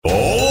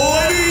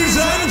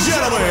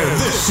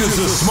This is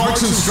the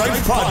Smarks and Stripes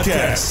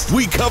podcast.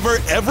 We cover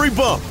every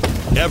bump,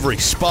 every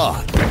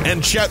spot,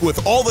 and chat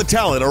with all the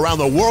talent around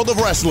the world of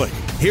wrestling.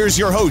 Here's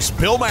your host,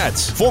 Bill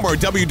Matz, former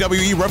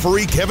WWE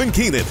referee Kevin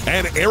Keenan,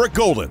 and Eric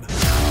Golden.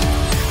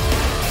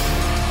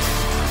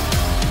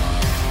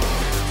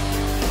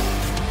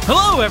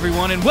 Hello,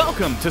 everyone, and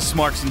welcome to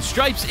Smarks and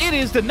Stripes. It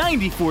is the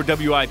 94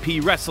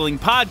 WIP Wrestling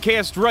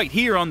Podcast right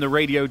here on the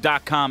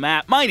radio.com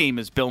app. My name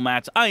is Bill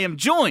Matz. I am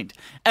joined,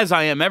 as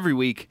I am every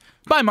week,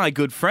 by my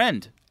good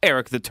friend,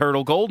 Eric the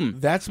Turtle Golden.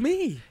 That's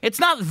me. It's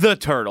not the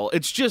Turtle.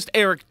 It's just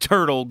Eric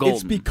Turtle Golden.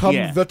 It's become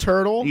the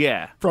Turtle.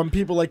 Yeah. From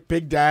people like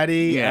Big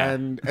Daddy Yeah.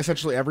 and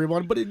essentially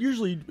everyone, but it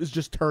usually is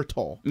just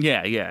Turtle.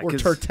 Yeah. Or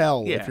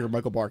Turtle if you're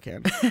Michael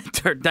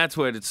Barkan. That's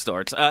where it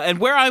starts. And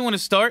where I want to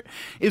start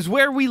is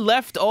where we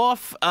left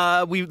off.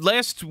 We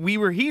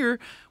were here.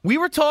 We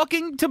were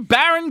talking to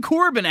Baron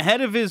Corbin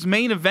ahead of his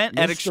main event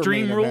at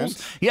Extreme Rules.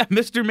 Yeah,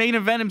 Mr. Main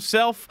Event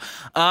himself.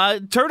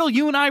 Turtle,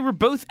 you and I were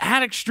both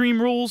at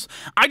Extreme Rules.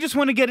 I just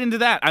want to get into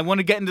that. I want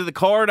to get into the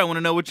card. I want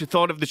to know what you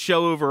thought of the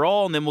show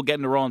overall, and then we'll get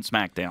into Raw and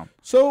SmackDown.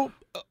 So,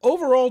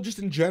 overall, just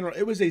in general,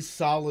 it was a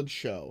solid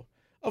show.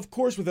 Of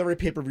course, with every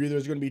pay-per-view,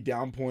 there's going to be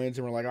down points,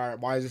 and we're like, all right,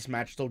 why is this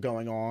match still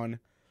going on?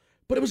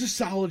 But it was a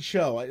solid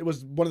show. It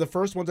was one of the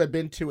first ones I've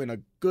been to in a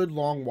good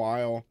long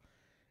while.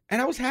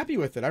 And I was happy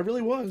with it. I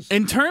really was.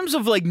 In terms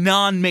of, like,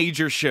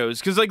 non-major shows,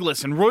 because, like,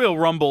 listen, Royal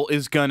Rumble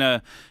is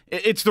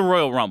it's the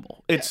Royal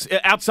Rumble. It's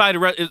outside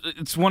of,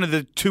 it's one of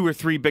the 2 or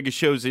 3 biggest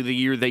shows of the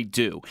year they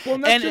do. Well,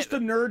 and that's just the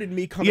nerd in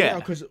me coming out,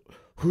 because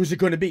who's it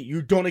going to be?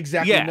 You don't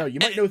exactly know. You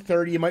might know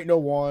 30, you might know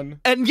 1.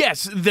 And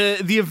yes,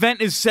 the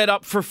event is set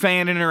up for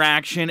fan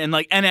interaction, and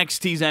like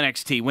NXT's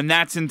NXT. When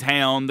that's in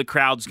town, the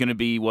crowd's going to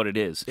be what it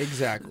is.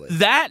 Exactly.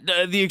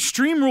 The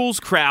Extreme Rules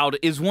crowd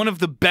is one of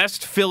the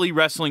best Philly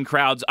wrestling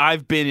crowds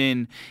I've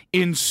been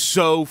in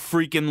so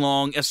freaking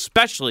long,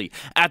 especially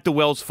at the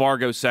Wells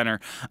Fargo Center.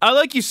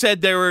 Like you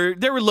said, there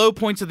were low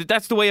points of it.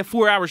 That's the way a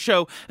 4-hour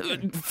show,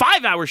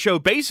 5-hour show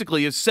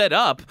basically is set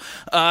up.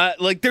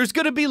 Like there's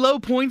going to be low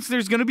points.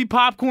 There's going to be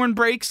popcorn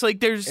breaks.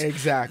 Like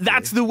exactly.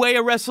 That's the way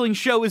a wrestling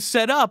show is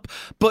set up.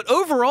 But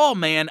overall,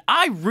 man,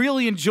 I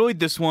really enjoyed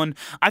this one.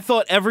 I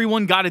thought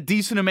everyone got a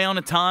decent amount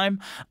of time.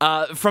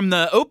 From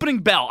the opening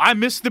bell, I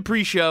missed the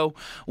pre-show,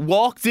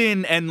 walked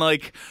in and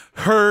like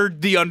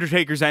heard the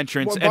Undertaker's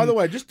entrance. Well, by the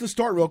way, just to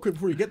start real quick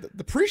before you get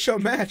the pre-show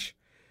match,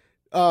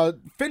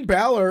 Finn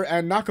Balor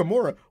and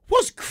Nakamura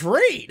was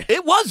great.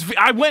 It was.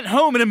 I went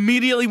home and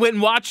immediately went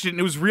and watched it, and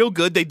it was real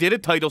good. They did a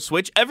title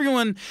switch.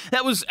 Everyone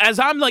that was, as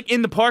I'm like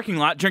in the parking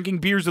lot drinking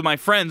beers with my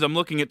friends, I'm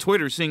looking at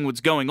Twitter seeing what's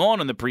going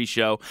on the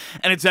pre-show,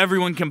 and it's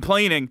everyone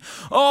complaining,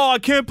 oh, I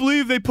can't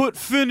believe they put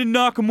Finn and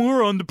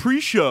Nakamura on the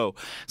pre-show.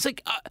 It's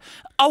like,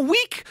 a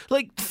week,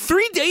 like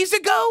 3 days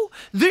ago,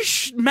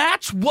 this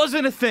match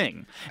wasn't a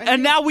thing.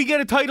 And now we get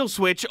a title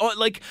switch.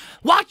 Like,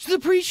 watch the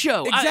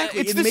pre-show.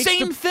 Exactly. It's the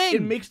same thing.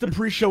 It makes the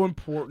pre-show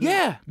important.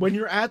 Yeah. When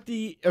you're at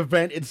the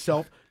event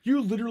itself, you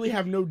literally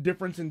have no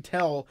difference in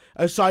tell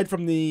aside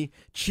from the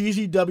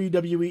cheesy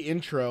WWE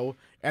intro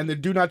and the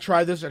do not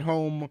try this at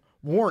home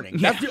warning.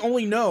 Yeah. That's the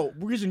only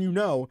reason you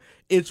know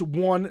it's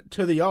one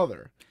to the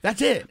other. That's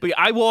it. But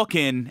I walk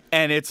in,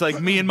 and it's like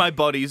me and my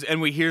buddies,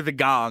 and we hear the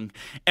gong,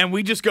 and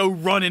we just go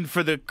running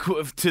for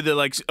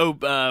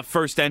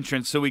first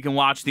entrance so we can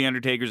watch the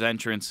Undertaker's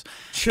entrance.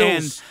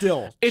 Chills.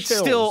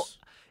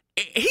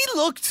 He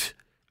looked.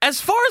 As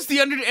far as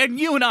and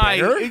you and I,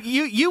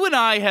 you and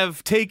I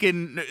have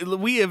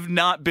we have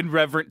not been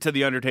reverent to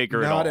the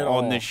Undertaker at all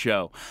on this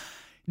show.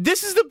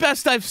 This is the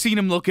best I've seen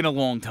him look in a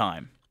long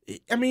time.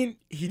 I mean,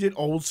 he did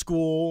old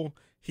school.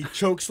 He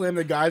chokeslammed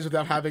the guys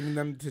without having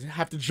them to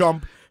have to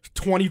jump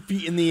 20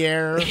 feet in the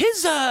air.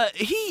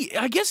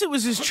 I guess it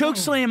was his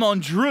chokeslam on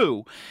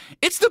Drew.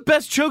 It's the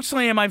best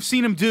chokeslam I've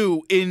seen him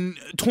do in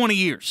 20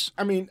 years.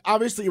 I mean,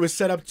 obviously it was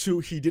set up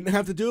he didn't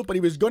have to do it, but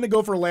he was going to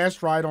go for a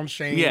last ride on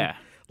Shane. Yeah.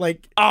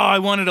 Like, I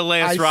wanted a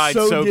last ride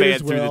so bad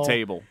through the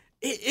table.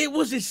 It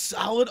was a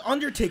solid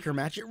Undertaker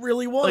match. It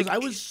really was. I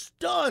was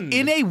stunned.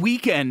 In a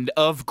weekend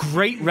of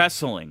great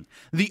wrestling,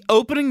 the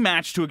opening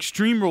match to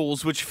Extreme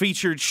Rules, which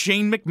featured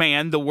Shane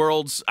McMahon, the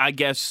world's, I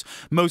guess,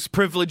 most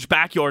privileged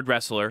backyard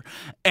wrestler,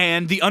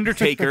 and The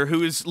Undertaker,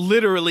 who is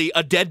literally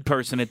a dead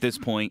person at this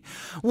point,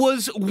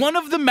 was one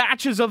of the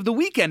matches of the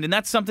weekend. And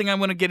that's something I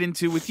want to get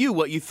into with you,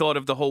 what you thought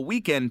of the whole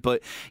weekend.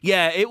 But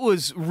yeah, it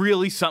was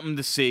really something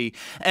to see.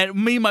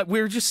 And we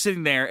were just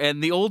sitting there,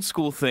 and the old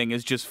school thing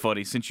is just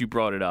funny since you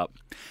brought it up.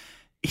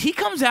 He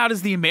comes out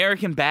as the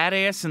American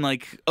Badass in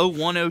like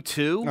 01,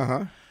 02.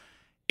 Uh-huh.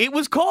 It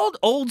was called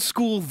Old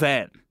School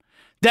then.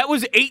 That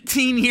was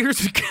 18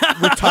 years ago.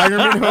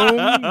 Retirement home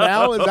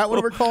now? Is that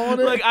what we're calling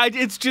it? Like,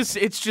 it's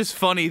just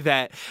funny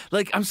that,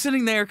 like, I'm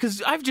sitting there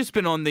because I've just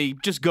been on the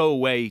just go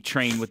away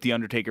train with The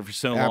Undertaker for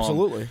so long.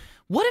 Absolutely.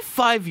 What if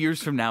 5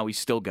 years from now he's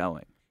still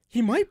going?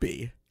 He might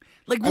be.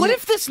 Like, what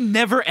if this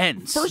never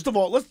ends? First of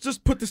all, let's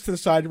just put this to the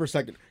side for a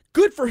second.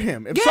 good for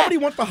him. If somebody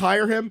wants to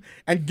hire him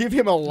and give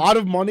him a lot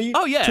of money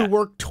to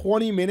work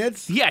 20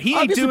 minutes, he ain't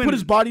obviously put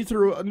his body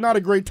through not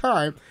a great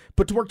time,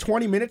 but to work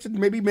 20 minutes and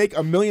maybe make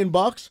 $1 million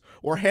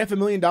or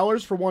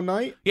 $500,000 for one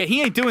night. Yeah,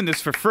 he ain't doing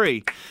this for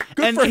free.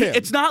 Good for him.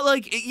 It's not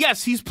like,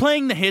 yes, he's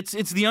playing the hits.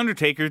 It's The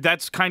Undertaker.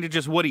 That's kind of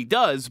just what he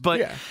does.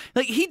 But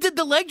like he did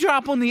the leg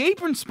drop on the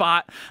apron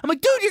spot. I'm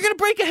like, dude, you're going to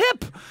break a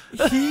hip.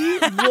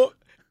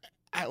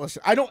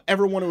 Listen, I don't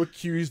ever want to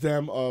accuse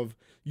them of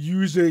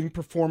using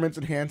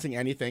performance-enhancing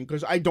anything,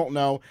 because I don't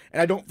know,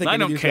 and I don't think I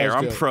any don't of these care. guys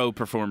I'm do. pro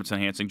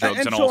performance-enhancing drugs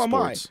and in so all am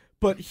sports. I.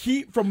 But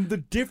from the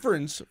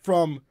difference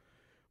from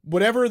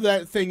whatever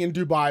that thing in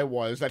Dubai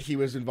was that he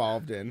was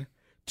involved in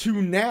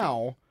to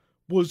now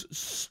was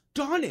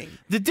stunning.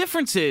 The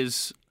difference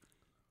is,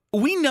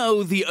 we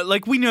know the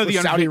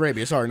Saudi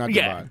Arabia, sorry, not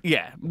Dubai.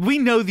 Yeah. We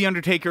know the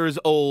Undertaker is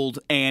old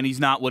and he's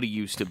not what he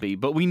used to be,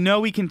 but we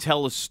know he can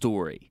tell a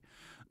story.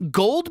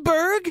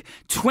 Goldberg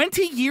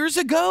 20 years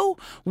ago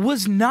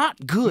was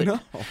not good. No.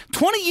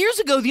 20 years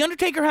ago, The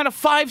Undertaker had a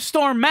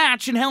 5-star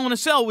match in Hell in a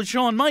Cell with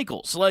Shawn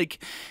Michaels.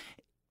 Like,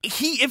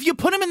 if you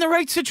put him in the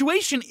right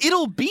situation,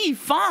 it'll be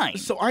fine.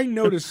 So I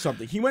noticed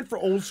something. He went for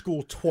old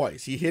school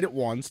twice. He hit it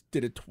once,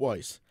 did it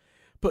twice.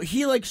 But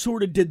he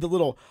sort of did the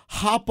little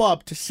hop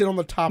up to sit on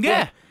the top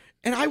rope.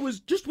 And I was,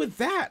 just with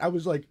that, I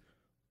was like,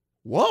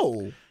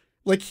 whoa.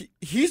 Like,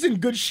 he's in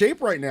good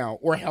shape right now,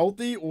 or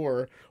healthy,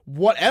 or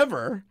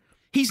whatever.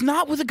 He's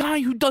not with a guy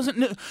who doesn't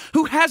know,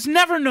 who has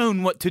never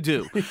known what to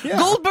do.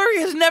 Goldberg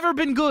has never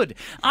been good.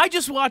 I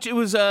just watched, it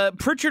was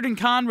Pritchard and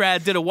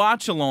Conrad did a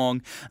watch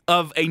along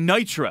of a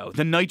Nitro,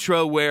 the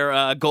Nitro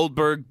where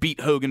Goldberg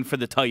beat Hogan for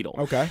the title.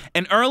 Okay.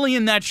 And early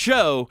in that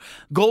show,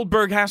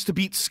 Goldberg has to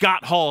beat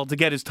Scott Hall to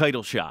get his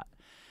title shot.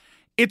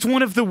 It's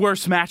one of the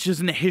worst matches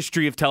in the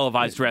history of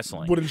televised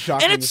wrestling. Wouldn't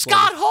shock and me it's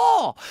Scott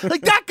Hall.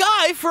 Like, that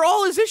guy, for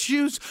all his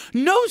issues,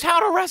 knows how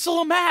to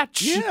wrestle a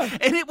match. Yeah.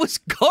 And it was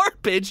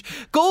garbage.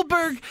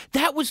 Goldberg,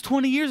 that was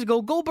 20 years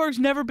ago. Goldberg's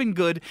never been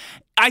good.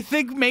 I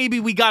think maybe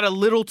we got a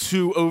little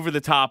too over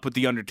the top with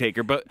The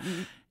Undertaker, but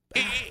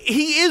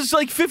he is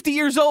like 50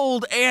 years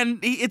old, and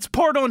it's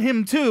part on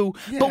him too.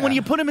 Yeah. But when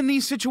you put him in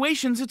these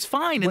situations, it's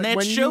fine, and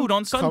that showed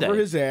on Sunday. Cover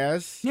his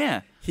ass.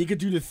 Yeah. He could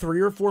do the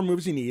 3 or 4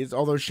 moves he needs,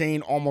 although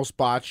Shane almost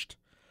botched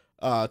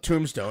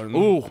Tombstone.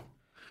 Ooh.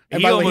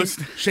 And by the way,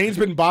 Shane's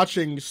been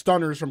botching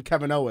stunners from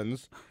Kevin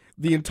Owens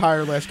the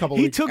entire last couple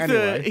of weeks.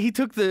 He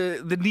took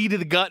the knee to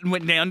the gut and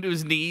went down to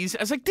his knees.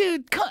 I was like,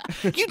 dude,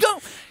 you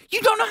don't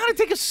know how to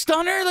take a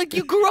stunner? Like,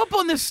 you grew up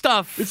on this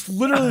stuff. It's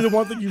literally the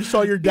one thing you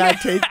saw your dad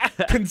take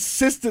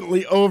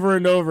consistently over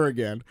and over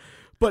again.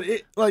 But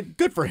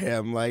good for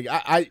him. Like,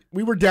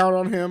 we were down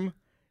on him.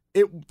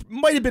 It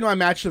might have been my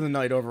match of the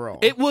night overall.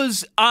 It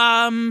was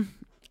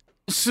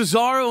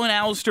Cesaro and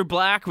Aleister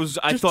Black was,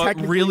 I thought,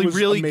 really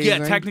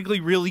amazing. technically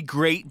really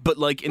great, but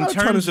like in Not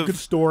terms of of good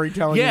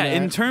storytelling.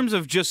 in terms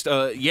of just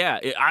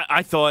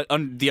I thought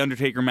the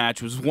Undertaker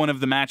match was one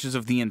of the matches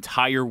of the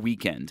entire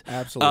weekend.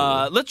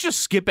 Absolutely. Let's just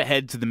skip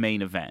ahead to the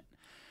main event.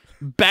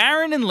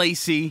 Baron and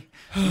Lacey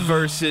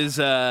versus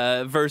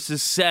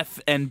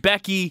Seth and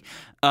Becky.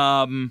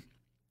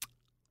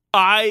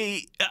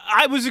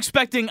 I was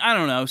expecting, I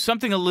don't know,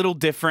 something a little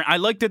different. I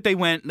like that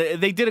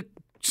they did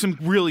some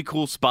really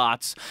cool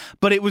spots,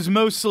 but it was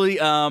mostly,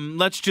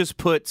 let's just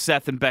put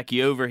Seth and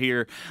Becky over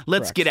here.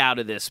 Let's get out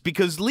of this.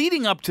 Because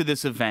leading up to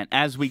this event,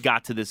 as we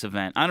got to this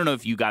event, I don't know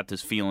if you got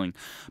this feeling,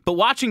 but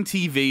watching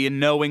TV and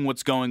knowing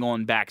what's going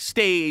on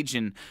backstage,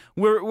 and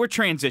we're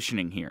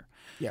transitioning here.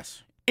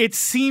 Yes. It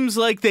seems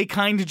like they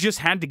kind of just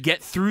had to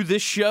get through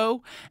this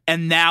show,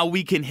 and now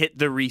we can hit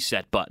the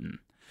reset button.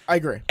 I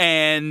agree.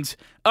 And,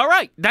 all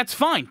right, that's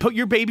fine. Put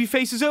your baby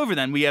faces over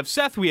then. We have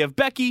Seth, we have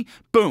Becky,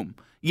 boom.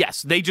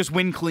 Yes, they just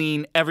win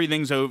clean.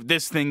 Everything's over.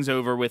 This thing's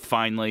over with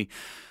finally.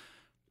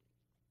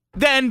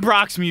 Then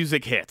Brock's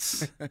music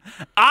hits.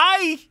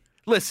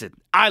 Listen,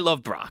 I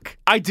love Brock.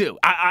 I do.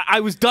 I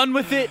was done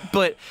with it,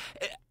 but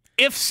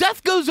if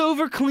Seth goes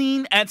over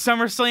clean at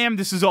SummerSlam,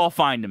 this is all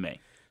fine to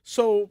me.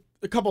 So,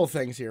 a couple of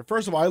things here.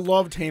 First of all, I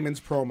loved Heyman's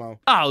promo.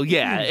 Oh,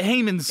 yeah.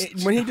 Heyman's...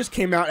 When he just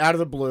came out of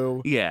the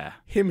blue. Yeah.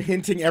 Him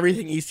hinting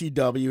everything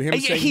ECW. Him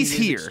saying he's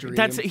here.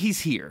 Extreme. He's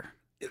here.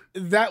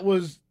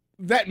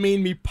 That made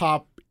me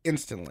pop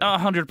instantly.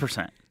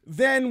 100%.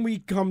 Then we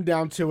come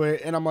down to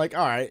it, and I'm like,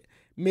 all right,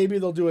 maybe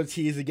they'll do a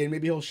tease again.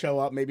 Maybe he'll show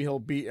up. Maybe he'll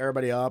beat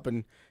everybody up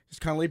and just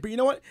kind of leave. But you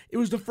know what? It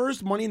was the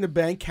first Money in the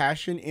Bank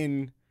cash-in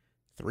in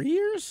 3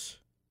 years?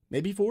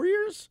 Maybe 4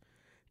 years?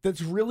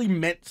 That's really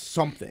meant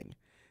something.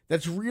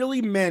 That's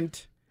really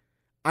meant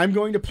I'm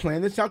going to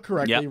plan this out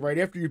correctly right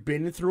after you've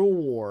been through a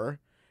war,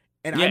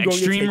 and I'm going to take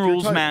Extreme your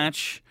Rules title.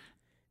 match.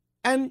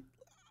 And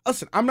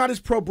listen, I'm not as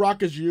pro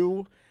Brock as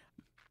you,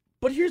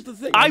 but here's the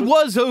thing. I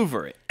was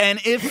over it. And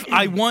if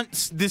I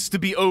want this to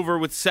be over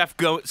with Seth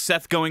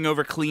going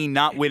over clean,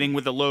 not winning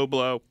with a low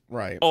blow,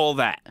 right, all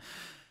that.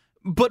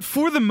 But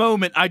for the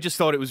moment, I just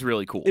thought it was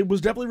really cool. It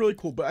was definitely really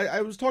cool. But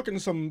I was talking to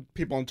some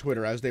people on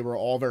Twitter as they were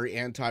all very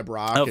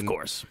anti-Brock. Of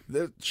course.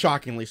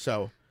 Shockingly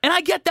so. And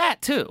I get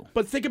that, too.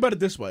 But think about it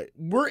this way.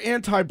 We're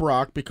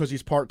anti-Brock because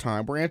he's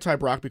part-time. We're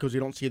anti-Brock because we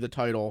don't see the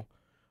title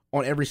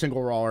on every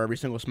single Raw or every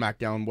single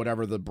SmackDown,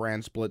 whatever the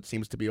brand split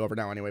seems to be over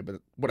now anyway,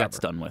 but whatever. That's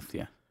done with,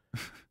 yeah.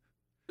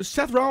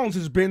 Seth Rollins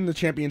has been the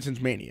champion since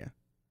Mania.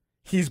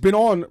 He's been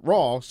on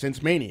Raw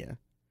since Mania.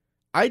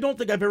 I don't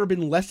think I've ever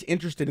been less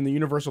interested in the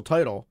Universal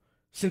title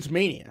since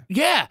Mania.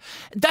 Yeah,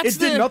 It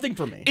did nothing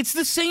for me. It's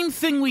the same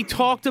thing we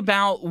talked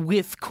about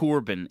with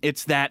Corbin.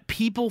 It's that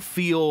people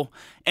feel,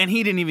 and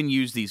he didn't even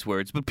use these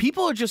words, but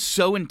people are just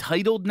so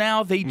entitled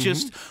now. They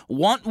just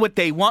want what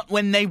they want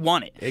when they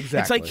want it. Exactly.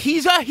 It's like,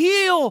 he's a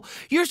heel.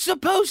 You're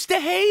supposed to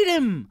hate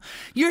him.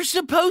 You're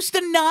supposed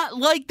to not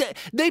like that.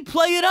 They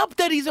play it up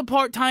that he's a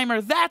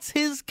part-timer. That's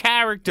his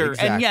character.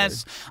 Exactly. And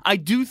yes, I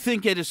do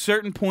think at a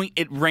certain point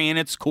it ran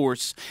its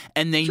course,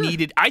 and they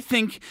needed, I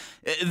think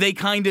they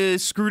kind of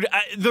screwed,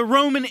 the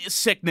Roman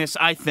sickness,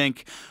 I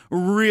think,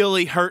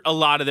 really hurt a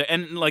lot of the,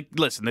 and like,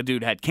 listen, the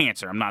dude had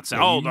cancer. I'm not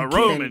saying, the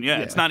Roman,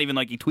 it's not even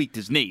like he tweaked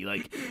his knee.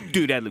 Like,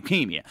 dude had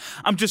leukemia.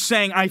 I'm just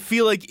saying, I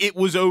feel like it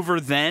was over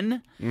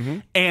then,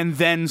 and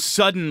then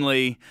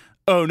suddenly,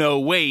 oh no,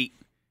 wait,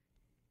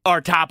 our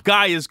top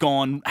guy is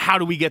gone. How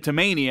do we get to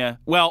Mania?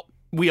 Well,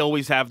 we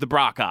always have the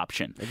Brock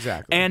option.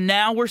 Exactly. And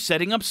now we're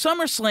setting up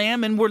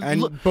SummerSlam,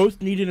 and both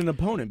needed an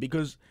opponent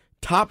because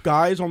top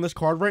guys on this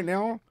card right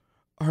now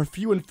are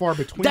few and far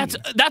between. That's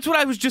what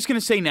I was just going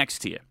to say next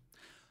to you.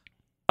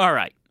 All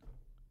right.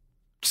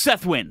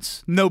 Seth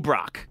wins. No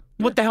Brock.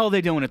 What the hell are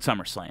they doing at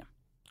SummerSlam?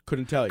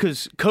 Couldn't tell you.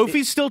 Because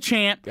Kofi's still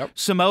champ. Yep.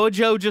 Samoa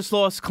Joe just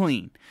lost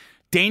clean.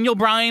 Daniel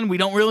Bryan, we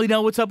don't really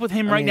know what's up with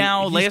him right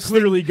now. He's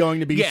clearly going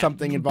to be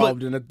something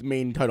involved in a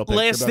main title picture.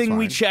 Last thing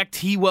we checked,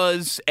 he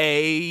was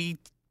a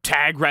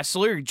tag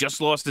wrestler. He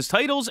just lost his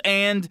titles,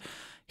 and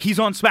he's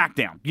on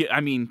SmackDown. Yeah,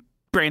 I mean,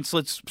 brand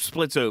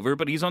splits over,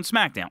 but he's on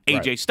SmackDown.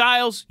 Right. AJ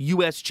Styles,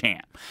 U.S.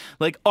 champ.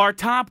 Like, our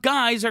top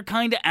guys are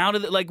kind of out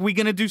of it. Like, we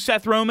going to do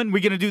Seth Roman? We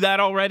going to do that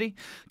already?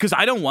 Because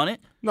I don't want it.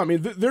 No, I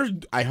mean, there's.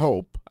 I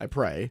hope, I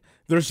pray,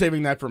 they're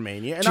saving that for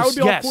Mania, and I would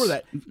be all for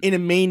that in a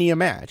Mania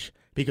match.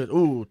 Because,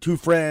 two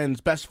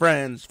friends, best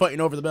friends,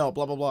 fighting over the belt,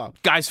 blah, blah, blah.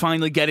 Guys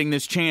finally getting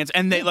this chance,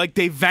 and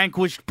they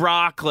vanquished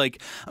Brock.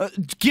 Like,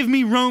 give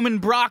me Roman,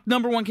 Brock,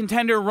 number one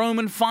contender.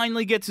 Roman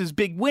finally gets his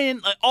big win.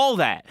 All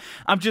that.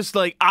 I'm just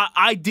like,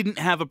 I didn't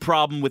have a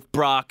problem with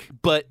Brock,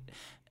 but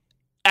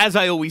as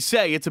I always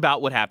say, it's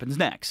about what happens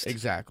next.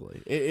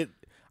 Exactly.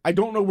 I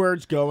don't know where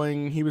it's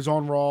going. He was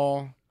on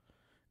Raw,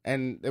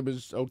 and it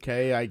was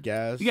okay, I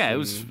guess. Yeah, it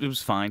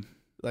was fine.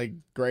 Like,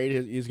 great.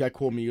 He's got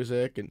cool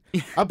music. And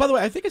by the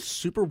way, I think it's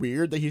super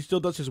weird that he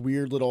still does his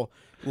weird little,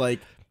 like,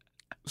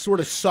 sort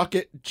of suck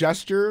it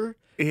gesture.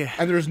 Yeah.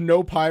 And there's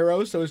no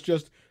pyro, so it's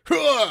just,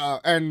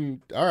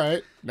 and all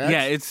right,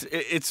 next.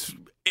 Yeah,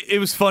 it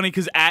was funny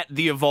because at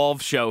the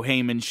Evolve show,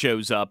 Heyman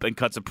shows up and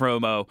cuts a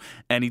promo,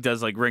 and he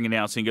does, like, ring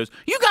announcing and goes,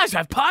 "You guys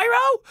have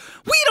pyro?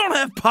 We don't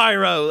have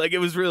pyro." Like, it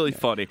was really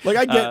funny. Like,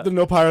 I get the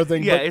no pyro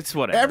thing. Yeah, but it's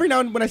whatever. Every now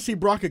and then when I see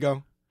Brock, I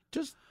go,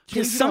 just...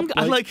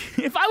 Like,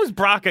 if I was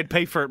Brock, I'd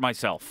pay for it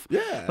myself.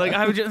 Yeah. Like,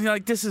 I would just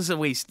like, this is a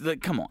waste.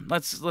 Like, come on,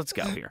 let's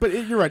go here. But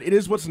you're right. It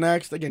is what's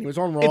next. Again, he was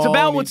on Raw. It's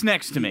about what's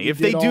next to me. If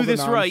they do this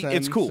right,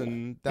 it's cool.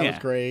 And that was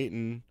great.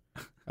 And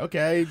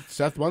okay,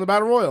 Seth won the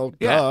Battle Royal.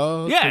 Yeah.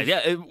 Duh.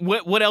 Yeah.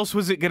 What else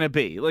was it going to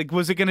be? Like,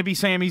 was it going to be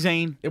Sami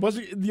Zayn? It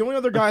wasn't. The only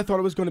other guy I thought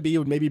it was going to be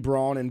would maybe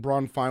Braun, and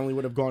Braun finally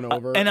would have gone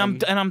over. And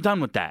I'm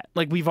done with that.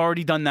 Like, we've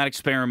already done that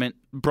experiment.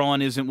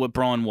 Braun isn't what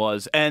Braun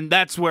was, and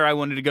that's where I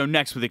wanted to go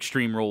next with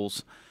Extreme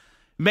Rules.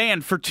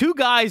 Man, for two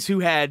guys who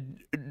had,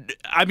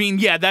 I mean,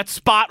 yeah, that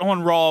spot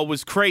on Raw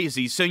was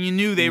crazy, so you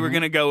knew they were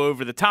going to go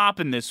over the top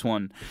in this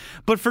one.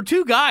 But for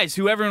two guys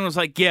who everyone was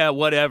like, yeah,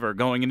 whatever,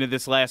 going into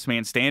this last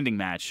man standing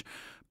match,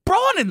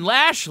 Braun and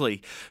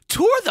Lashley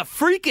tore the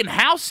freaking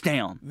house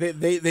down.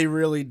 They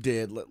really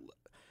did.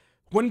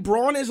 When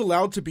Braun is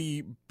allowed to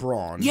be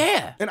Braun.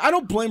 Yeah. And I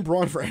don't blame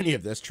Braun for any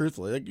of this,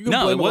 truthfully. Like, you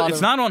can blame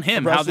it's not on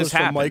him how this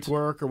happened. Mic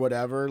work or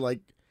whatever,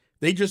 like,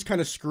 they just kind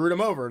of screwed him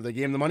over. They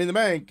gave him the Money in the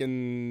Bank,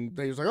 and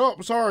they was like, "Oh,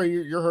 sorry,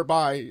 you're hurt.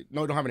 Bye.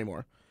 No, you don't have any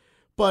more."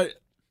 But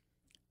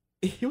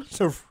he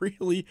was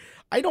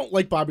I don't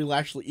like Bobby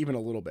Lashley even a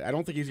little bit. I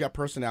don't think he's got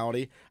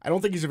personality. I don't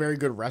think he's a very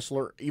good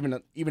wrestler, even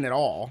at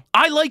all.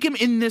 I like him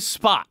in this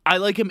spot. I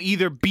like him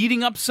either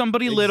beating up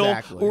somebody little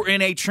or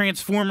in a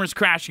Transformers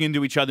crashing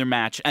into each other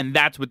match, and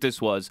that's what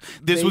this was.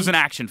 This was an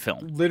action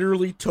film.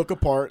 Literally took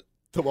apart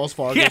the Wells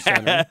Fargo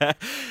Center.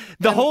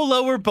 The whole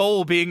lower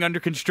bowl being under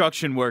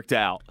construction worked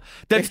out.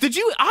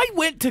 I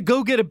went to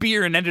go get a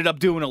beer and ended up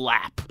doing a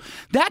lap.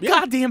 That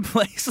goddamn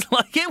place,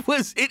 like,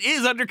 it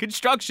is under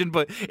construction,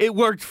 but it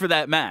worked for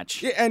that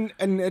match. Yeah,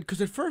 and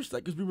because at first,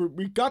 like, because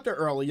we got there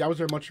early. I was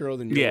there much earlier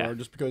than you were,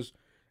 just because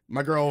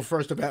my girl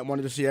first event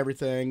wanted to see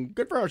everything.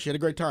 Good for her. She had a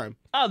great time.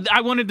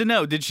 I wanted to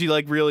know, did she,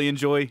 like, really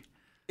enjoy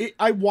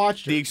I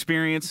watched the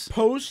experience?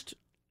 We'll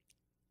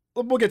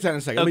get to that in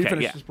a second. Let me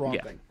finish this Braun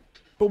thing.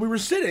 But we were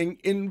sitting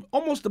in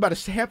almost about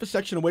half a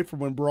section away from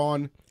when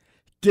Braun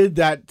did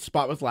that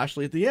spot with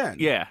Lashley at the end.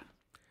 Yeah.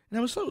 And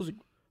I was like,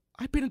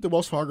 I've been at the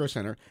Wells Fargo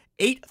Center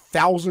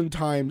 8,000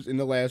 times in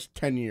the last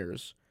 10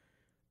 years.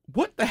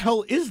 What the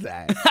hell is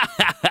that?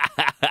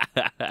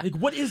 Like,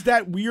 what is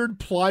that weird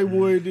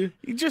plywood?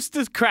 Just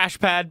this crash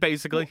pad,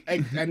 basically.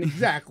 And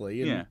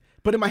exactly. Yeah.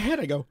 But in my head,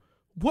 I go,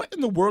 what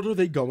in the world are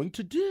they going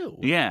to do?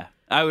 Yeah.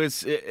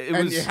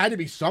 It had to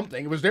be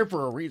something. It was there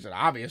for a reason,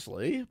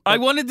 obviously. I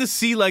wanted to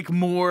see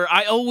more.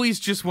 I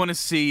always just want to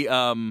see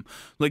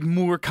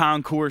more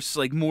concourse,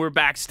 more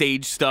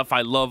backstage stuff.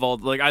 I love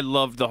I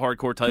love the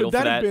hardcore title. Could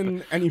for that that have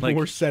been any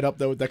more set up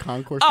though with the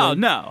concourse? Oh thing?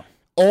 no!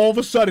 All of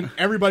a sudden,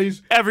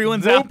 everyone's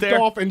out roped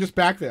there off and just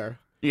back there.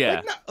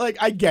 Yeah.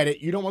 I get it.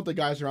 You don't want the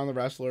guys around the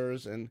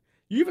wrestlers, and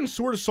you even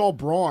sort of saw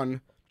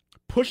Braun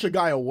push a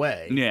guy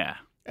away. Yeah.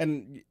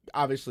 And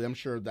obviously, I'm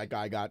sure that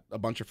guy got a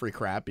bunch of free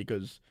crap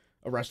because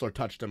a wrestler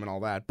touched him and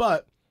all that.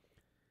 But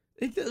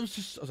it was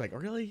just, I was like,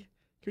 really?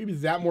 Can we be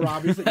that more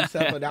obvious that you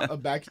set up a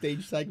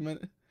backstage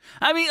segment?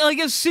 I mean,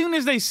 as soon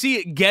as they see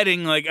it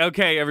getting,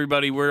 okay,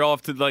 everybody, we're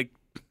off to,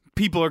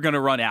 people are going to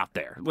run out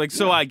there.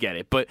 So I get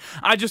it. But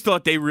I just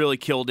thought they really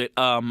killed it.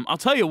 I'll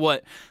tell you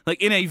what,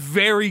 in a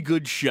very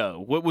good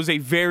show, what was a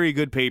very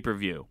good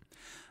pay-per-view,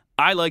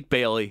 I like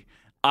Bayley,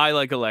 I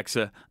like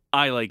Alexa,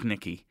 I like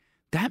Nikki.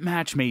 That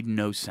match made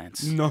no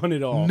sense. None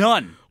at all.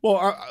 None.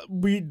 Well,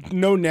 we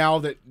know now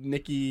that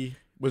Nikki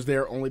was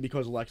there only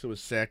because Alexa was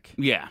sick.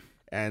 Yeah.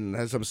 And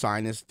has some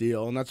sinus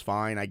deal, and that's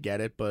fine. I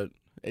get it, but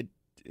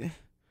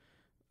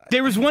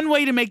there was one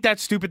way to make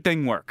that stupid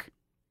thing work.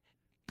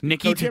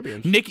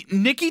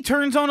 Nikki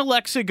turns on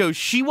Alexa, goes,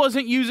 she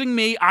wasn't using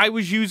me, I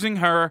was using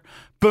her.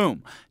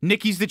 Boom.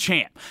 Nikki's the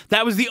champ.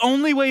 That was the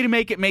only way to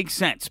make it make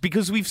sense,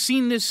 because we've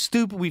seen this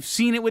stupid. We've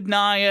seen it with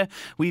Nia.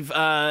 We've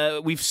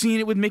seen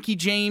it with Mickie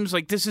James.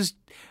 This is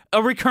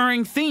a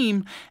recurring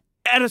theme.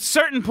 At a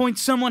certain point,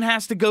 someone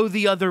has to go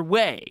the other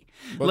way.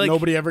 But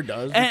nobody ever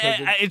does.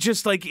 It's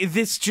just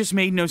this just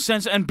made no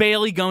sense. And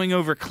Bayley going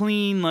over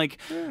clean,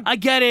 I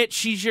get it.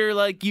 She's your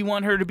you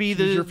want her to be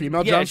she's your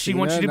female John she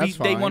wants you to be.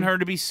 They want her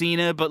to be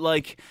Cena, but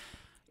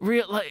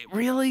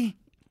really.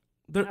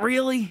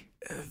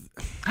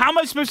 How am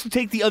I supposed to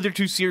take the other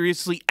two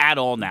seriously at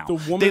all now?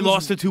 They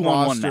lost a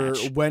 2-on-1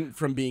 match. Went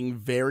from being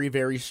very,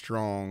 very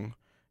strong,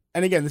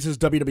 and again, this is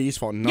WWE's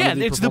fault.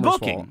 It's the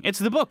booking. Fault, it's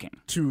the booking.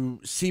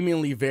 To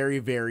seemingly very,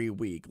 very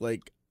weak.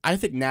 I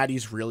think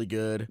Natty's really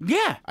good.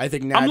 Yeah, I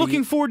think Natty. I'm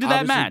looking forward to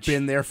that match.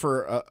 Been there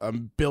for a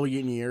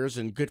billion years,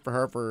 and good for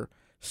her for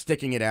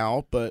sticking it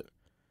out. But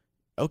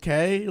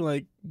okay,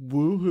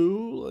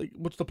 woohoo!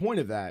 What's the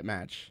point of that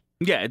match?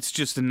 Yeah, it's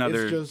just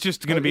another. It's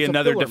just going to be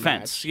another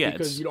defense. Yeah,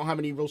 because you don't have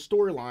any real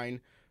storyline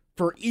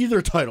for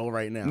either title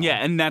right now. Yeah,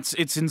 and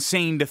it's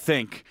insane to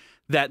think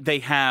that they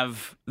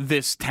have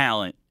this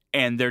talent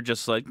and they're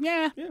just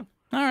yeah. All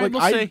right,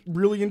 we'll see. I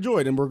really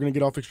enjoyed, and we're going to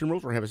get off Extreme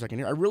Rules for a second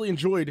here. I really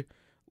enjoyed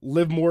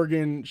Liv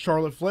Morgan,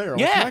 Charlotte Flair on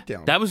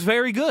SmackDown. That was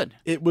very good.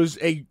 It was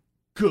a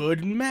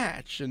good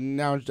match, and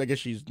now I guess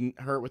she's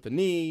hurt with the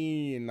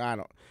knee, and I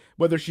don't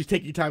whether she's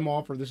taking time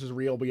off or this is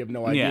real. We have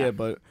no idea, Yeah.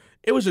 But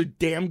it was a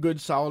damn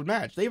good, solid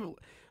match. They have,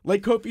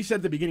 like Kofi said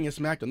at the beginning of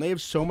SmackDown, they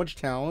have so much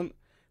talent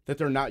that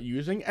they're not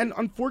using, and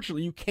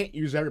unfortunately, you can't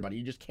use everybody.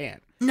 You just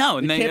can't. No,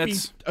 and it can't be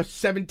a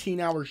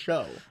 17-hour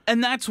show.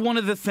 And that's one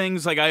of the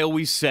things, I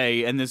always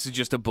say, and this is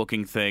just a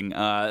booking thing.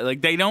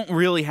 They don't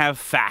really have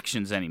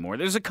factions anymore.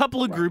 There's a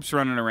couple of groups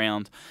running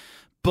around,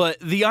 but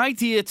the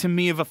idea to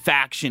me of a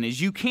faction is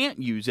you can't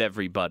use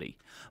everybody,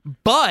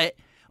 but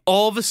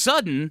all of a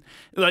sudden,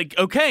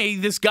 okay,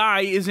 this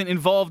guy isn't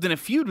involved in a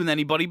feud with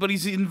anybody, but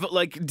he's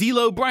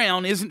D'Lo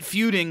Brown isn't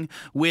feuding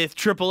with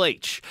Triple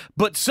H.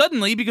 But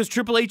suddenly, because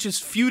Triple H is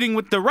feuding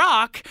with The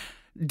Rock,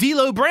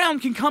 D'Lo Brown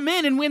can come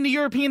in and win the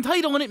European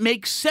title, and it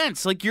makes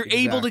sense. You're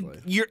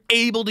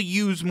able to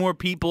use more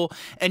people,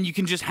 and you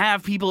can just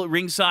have people at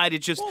ringside.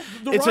 It's just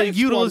it's a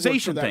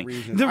utilization thing.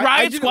 The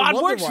Riot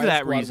Squad works for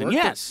that reason.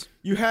 Yes,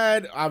 you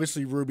had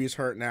obviously Ruby's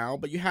hurt now,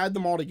 but you had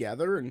them all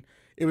together, and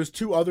it was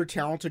two other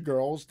talented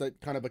girls that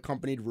kind of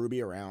accompanied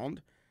Ruby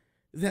around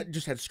that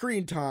just had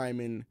screen time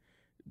and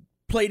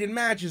played in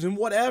matches and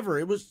whatever.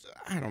 It was,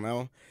 I don't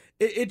know.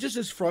 It just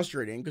is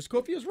frustrating because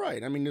Kofi is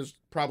right. I mean, there's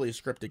probably a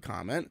scripted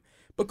comment,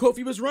 but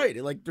Kofi was right.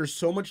 There's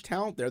so much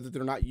talent there that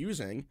they're not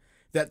using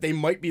that they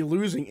might be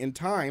losing in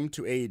time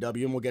to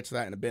AEW, and we'll get to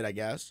that in a bit, I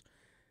guess.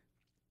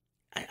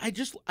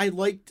 I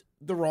liked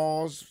the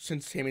Raws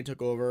since Sammy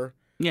took over.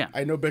 Yeah.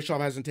 I know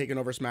Bischoff hasn't taken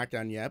over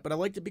SmackDown yet, but I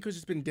liked it because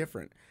it's been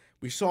different.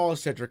 We saw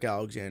Cedric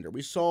Alexander.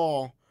 We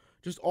saw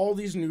just all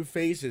these new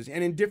faces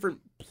and in different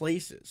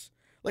places.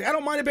 I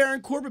don't mind a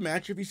Baron Corbin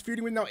match if he's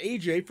feuding with now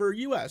AJ for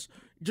US,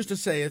 just to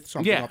say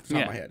something off the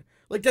top of my head.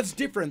 That's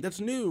different. That's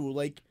new.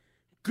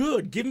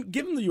 Good. Give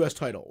him the US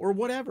title or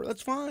whatever.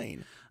 That's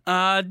fine.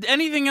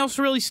 Anything else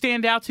really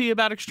stand out to you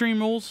about Extreme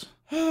Rules?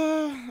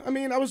 I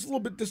mean, I was a little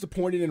bit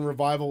disappointed in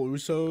Revival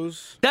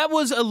Usos. That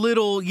was a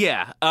little,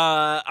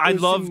 I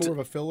loved more of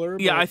a filler.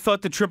 Yeah, I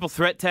thought the Triple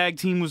Threat tag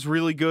team was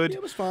really good. Yeah,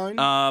 it was fine.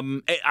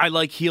 I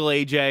like heel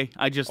AJ.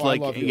 I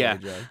love heel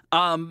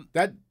AJ.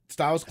 That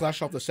Styles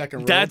Clash off the second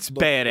rope. That's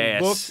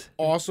badass. Looked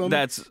awesome.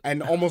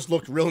 And almost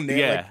looked real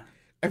nailed.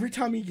 every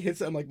time he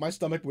hits it, I'm like, my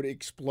stomach would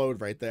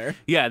explode right there.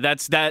 Yeah,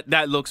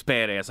 that looks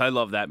badass. I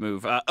love that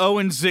move.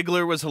 Owen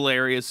Ziggler was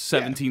hilarious.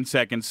 17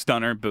 seconds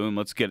stunner. Boom.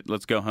 Let's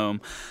go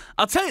home.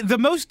 I'll tell you, the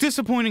most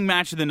disappointing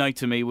match of the night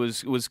to me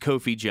was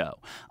Kofi Joe.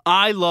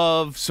 I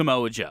love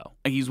Samoa Joe.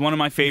 He's one of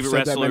my favorite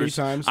You've said wrestlers.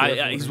 that many times,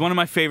 so He's one of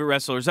my favorite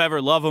wrestlers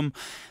ever. Love him.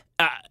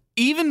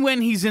 Even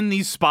when he's in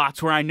these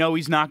spots where I know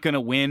he's not going to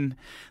win,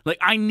 like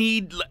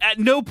at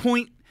no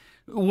point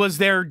was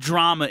there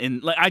drama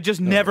in, like, I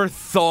just never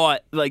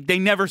thought, like, they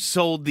never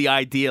sold the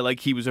idea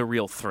like he was a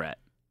real threat.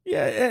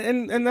 Yeah,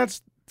 and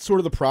that's sort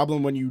of the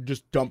problem when you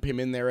just dump him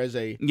in there as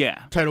a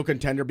title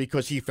contender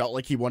because he felt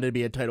like he wanted to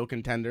be a title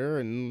contender.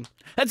 And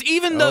that's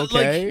even though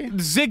like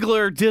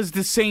Ziggler does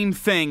the same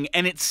thing,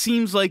 and it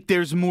seems like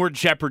there's more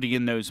jeopardy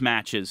in those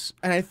matches.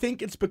 And I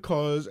think it's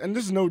because, and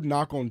this is no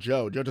knock on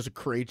Joe. Joe does a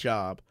great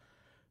job.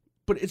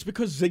 But it's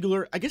because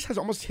Ziggler, I guess, has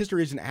almost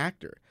history as an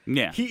actor.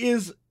 Yeah. He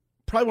is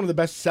probably one of the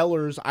best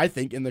sellers, I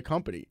think, in the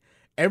company.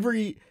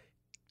 Every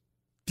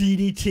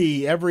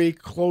DDT, every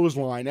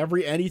clothesline,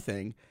 every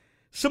anything,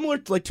 similar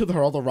to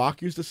how The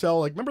Rock used to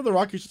sell. Like, remember The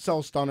Rock used to sell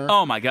a stunner?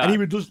 Oh, my God. And he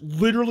would just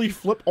literally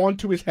flip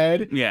onto his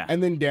head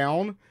and then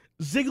down.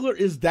 Ziggler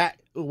is that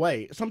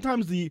way.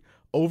 Sometimes the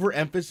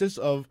overemphasis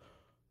of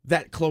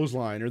that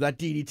clothesline or that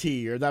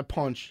DDT or that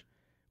punch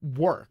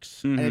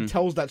works. And it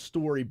tells that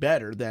story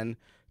better than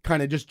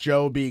kind of just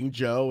Joe being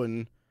Joe.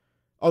 And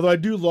although I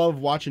do love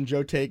watching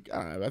Joe take,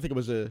 I think it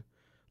was a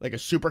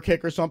super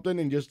kick or something,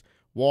 and just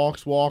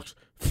walks,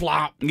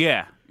 flop.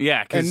 Yeah.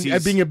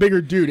 And being a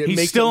bigger dude, he's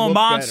makes still it a look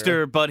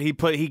monster, better.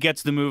 but he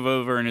gets the move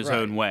over in his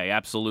own way.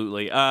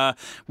 Absolutely.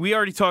 We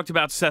already talked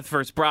about Seth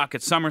versus Brock at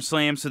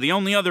SummerSlam, so the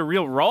only other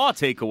real Raw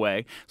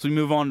takeaway, so we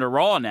move on to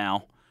Raw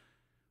now.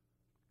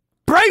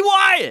 Bray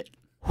Wyatt!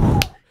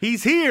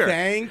 He's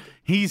here.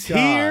 He's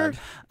God.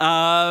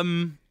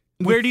 here.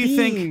 Where do you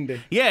Fiend.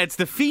 think? Yeah, it's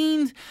the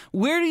Fiend.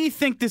 Where do you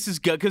think this is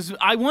going? Because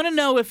I want to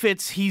know if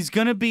he's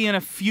going to be in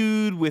a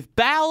feud with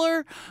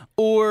Balor,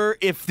 or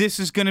if this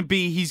is going to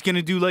be he's going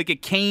to do like a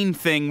Kane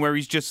thing where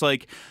he's just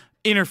like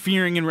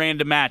interfering in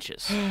random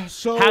matches.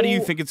 So, how do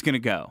you think it's going to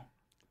go?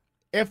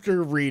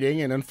 After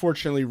reading, and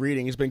unfortunately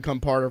reading has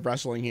become part of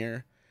wrestling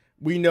here,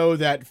 we know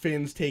that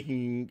Finn's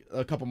taking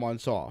a couple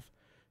months off.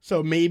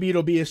 So maybe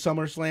it'll be a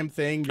SummerSlam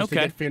thing just to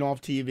get Finn off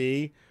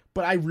TV.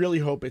 But I really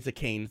hope it's a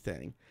Kane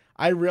thing.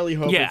 I really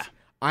hope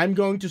I'm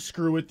going to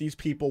screw with these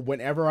people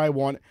whenever I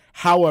want,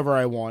 however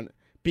I want,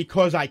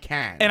 because I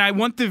can. And I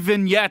want the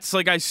vignettes.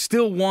 Like, I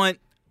still want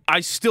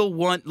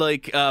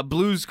like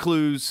Blue's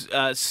Clues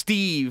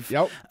Steve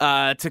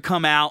to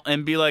come out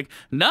and be like,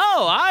 no,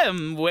 I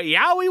am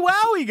Yowie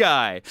Wowie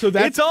guy. So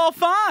it's all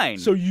fine.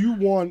 So you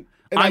want...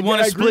 I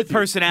want a split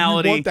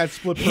personality. You want that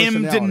split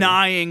personality. Him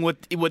denying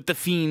what the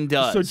Fiend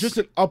does. So just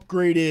an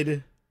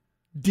upgraded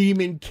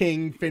Demon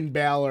King Finn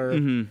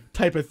Balor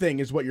type of thing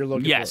is what you're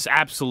looking for. Yes,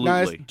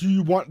 absolutely. Now, do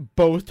you want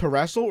both to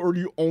wrestle, or do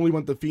you only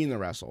want the Fiend to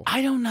wrestle?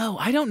 I don't know.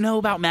 I don't know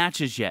about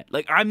matches yet.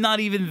 Like, I'm not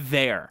even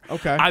there.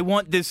 Okay. I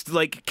want this,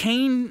 like,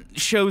 Kane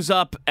shows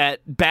up at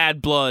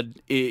Bad Blood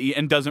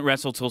and doesn't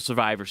wrestle till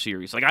Survivor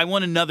Series. Like, I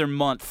want another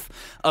month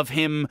of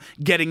him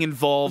getting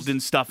involved in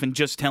stuff and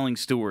just telling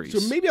stories.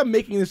 So maybe I'm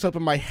making this up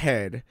in my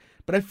head,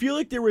 but I feel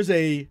like there was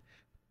a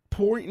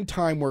point in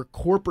time where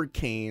Corporate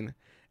Kane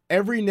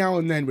every now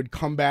and then would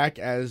come back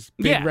as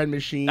Big Red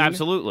Machine.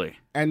 Absolutely.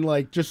 And,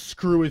 like, just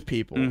screw with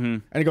people.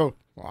 And go,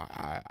 well,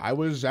 I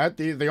was at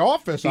the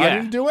office. I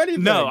didn't do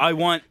anything. No, I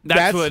want...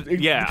 That's what...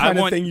 Yeah, the kind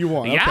of thing you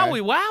want.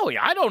 Yowie Wowie.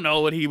 I don't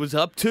know what he was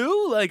up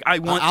to. Like, I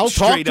want I'll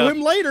straight talk to up,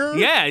 him later.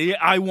 Yeah,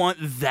 I want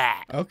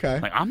that. Okay.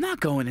 Like, I'm not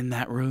going in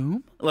that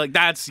room. Like,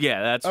 that's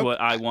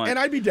what I want. And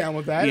I'd be down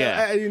with that.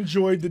 Yeah. I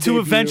enjoyed the To debut.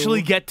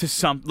 eventually get to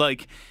some...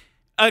 Like,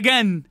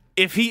 again...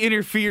 If he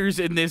interferes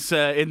in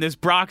this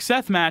Brock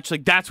Seth match,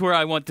 like, that's where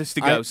I want this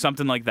to go,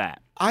 something like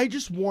that. I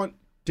just want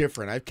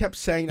different. I've kept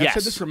saying, I've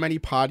said this for many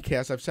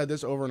podcasts. I've said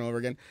this over and over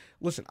again.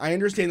 Listen, I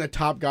understand that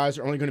top guys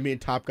are only going to be in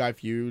top guy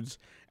feuds,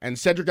 and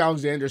Cedric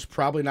Alexander's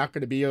probably not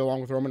going to be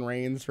along with Roman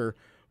Reigns for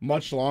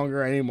much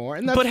longer anymore.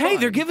 And that's but hey, fine.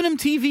 they're giving him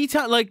TV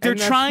time. Like, they're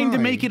trying to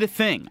make it a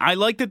thing. I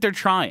like that they're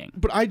trying.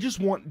 But I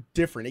just want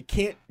different. It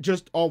can't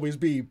just always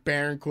be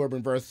Baron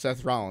Corbin versus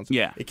Seth Rollins.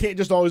 Yeah. It can't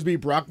just always be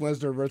Brock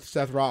Lesnar versus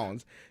Seth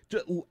Rollins.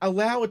 Just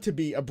allow it to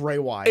be a Bray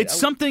Wyatt. It's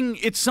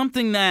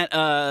something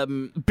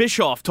that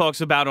Bischoff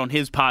talks about on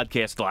his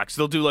podcast, Lex.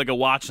 They'll do like a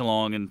watch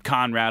along, and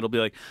Conrad will be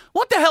like,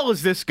 "What the hell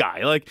is this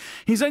guy?" Like,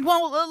 he's like,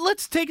 "Well,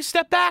 let's take a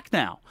step back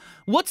now.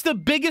 What's the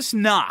biggest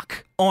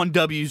knock on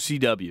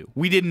WCW?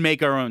 We didn't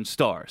make our own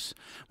stars.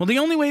 Well, the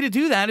only way to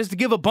do that is to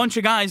give a bunch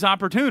of guys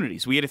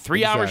opportunities. We had a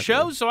 3-hour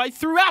show, so I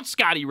threw out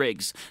Scotty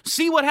Riggs.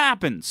 See what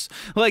happens.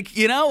 Like,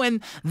 you know,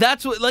 and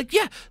that's what, like,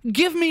 yeah,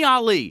 give me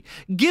Ali.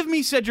 Give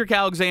me Cedric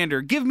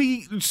Alexander. Give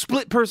me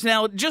split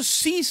personality. Just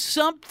see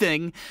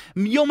something.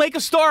 You'll make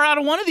a star out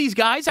of one of these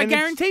guys. I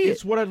guarantee it.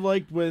 It's what I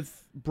liked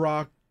with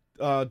Brock,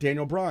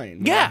 Daniel Bryan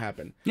when that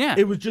happened. Yeah.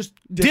 It was just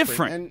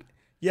different. And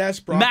yes,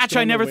 Brock's match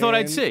I never thought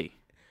I'd see.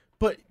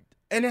 But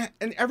and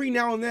every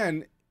now and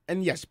then,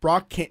 and yes,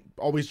 Brock can't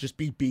always just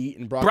be beat,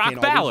 and Brock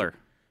Balor.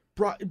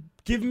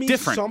 Give me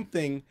Different.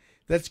 something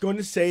that's going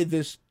to say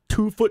this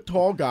 2-foot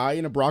tall guy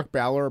in a Brock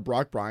Balor or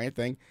Brock Bryan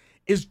thing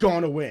is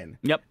going to win.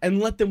 Yep. And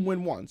let them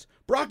win once.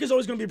 Brock is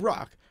always going to be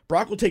Brock.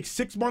 Brock will take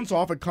 6 months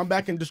off and come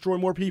back and destroy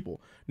more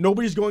people.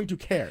 Nobody's going to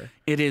care.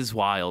 It is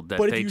wild that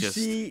But they if you just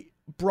see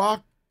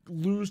Brock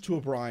lose to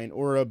a Bryan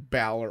or a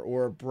Balor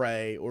or a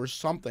Bray or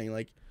something,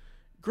 like,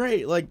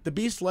 great. Like, the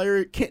Beast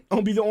Slayer can't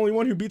be the only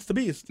one who beats the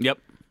Beast. Yep.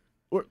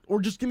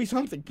 Or just give me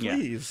something, Yeah.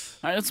 please.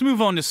 All right, let's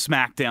move on to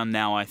SmackDown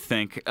now, I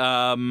think.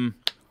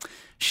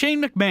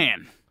 Shane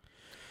McMahon.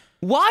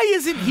 Why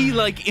isn't he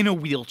like in a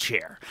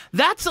wheelchair?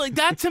 That's like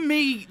that to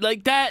me,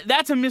 like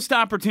that's a missed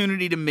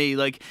opportunity to me.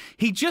 Like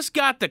he just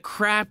got the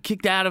crap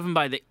kicked out of him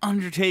by the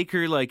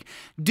Undertaker. Like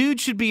dude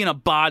should be in a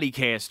body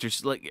cast or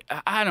like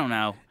I don't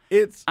know.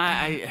 It's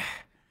I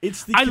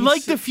the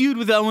like the feud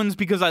with Owens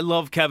because I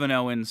love Kevin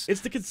Owens.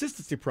 It's the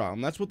consistency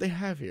problem. That's what they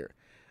have here.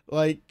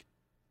 Like,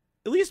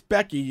 at least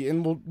Becky,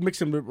 and we'll mix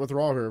him with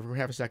Raw here for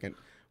half a second.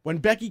 When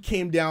Becky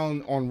came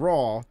down on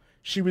Raw,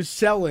 she was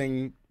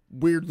selling,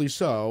 weirdly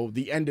so,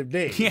 the End of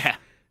Days. Yeah.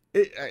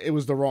 It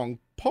was the wrong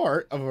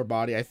part of her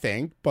body, I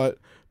think, but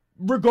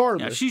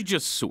regardless. Yeah, she's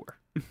just sore.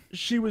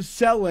 She was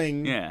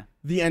selling Yeah.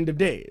 the End of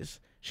Days.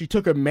 She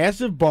took a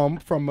massive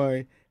bump from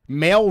a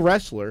male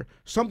wrestler,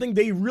 something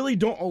they really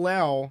don't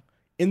allow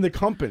in the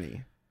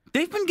company.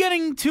 They've been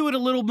getting to it a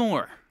little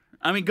more.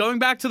 I mean, going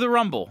back to the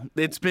Rumble,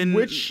 it's been...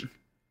 Which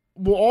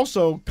will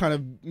also kind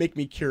of make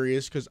me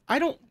curious because I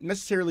don't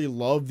necessarily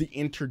love the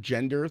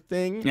intergender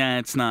thing. Yeah,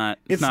 it's not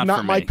not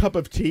for my me. cup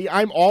of tea.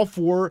 I'm all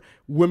for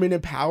women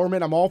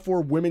empowerment. I'm all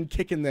for women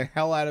kicking the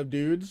hell out of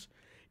dudes.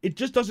 It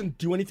just doesn't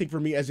do anything for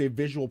me as a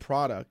visual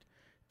product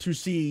to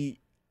see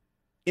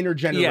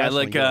intergender Yeah,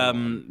 wrestling like going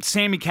on.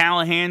 Sammy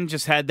Callahan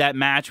just had that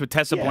match with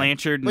Tessa Yeah.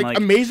 Blanchard. And Like,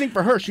 amazing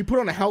for her. She put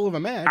on a hell of a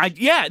match.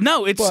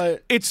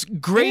 It's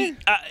great.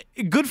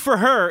 Good for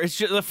her. It's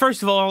just,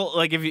 first of all,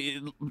 like if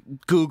you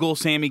Google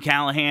Sammy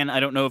Callahan, I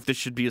don't know if this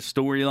should be a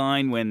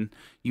storyline when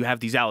you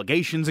have these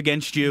allegations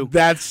against you.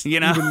 That's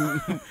you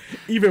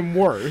even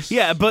worse.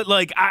 Yeah, but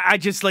like I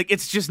just like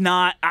it's just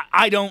not.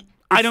 I don't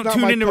not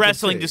tune my into cup of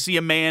wrestling tea. to see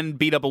a man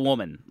beat up a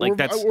woman. Like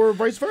that's or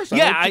vice versa.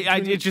 yeah.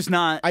 It's just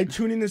not. I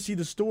tune in to see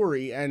the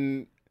story,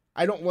 and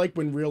I don't like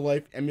when real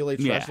life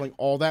emulates Yeah. wrestling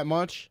all that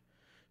much.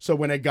 So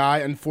when a guy,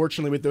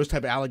 unfortunately, with those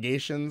type of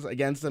allegations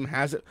against him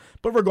has it,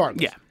 but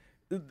regardless,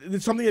 Yeah.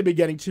 it's something they've been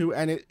getting to,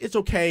 and it's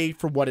okay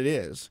for what it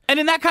is. And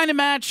in that kind of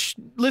match,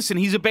 listen,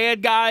 he's a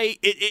bad guy.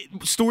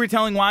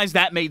 Storytelling wise,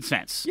 that made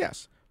sense.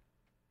 Yes,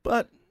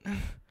 but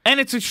And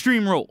it's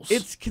Extreme Rules.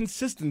 it's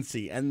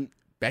consistency, and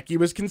Becky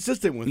was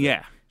consistent with it.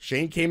 Yeah.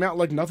 Shane came out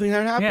like nothing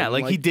had happened. Yeah,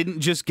 like he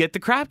didn't just get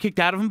the crap kicked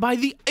out of him by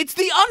it's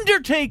the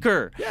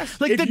Undertaker. Yes,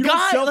 like if the you guy,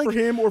 don't sell like for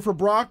him or for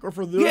Brock or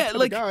for the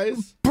other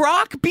guys.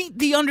 Brock beat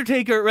the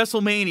Undertaker at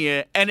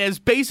WrestleMania and has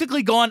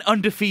basically gone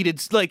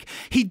undefeated. Like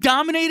he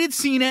dominated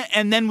Cena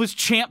and then was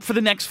champ for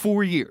the next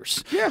 4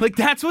 years. Yeah. Like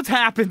that's what's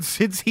happened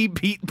since he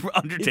beat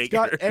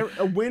Undertaker. It's got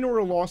a win or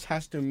a loss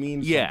has to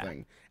mean Yeah.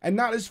 something, and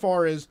not as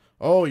far as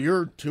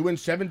you're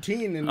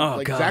 2-17 and Oh,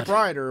 like God. Zack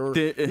Ryder, or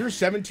The- you're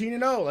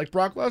 17-0 like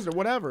Brock Lesnar,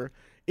 whatever.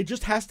 It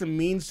just has to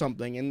mean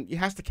something, and it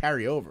has to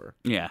carry over.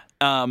 Yeah.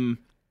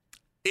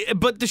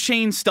 But the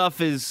Shane stuff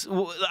is.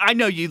 I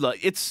know you like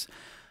it's.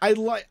 I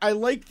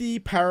like the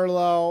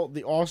parallel,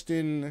 the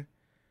Austin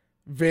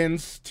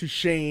Vince to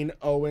Shane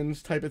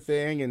Owens type of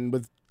thing, and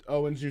with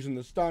Owens using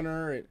the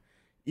stunner, it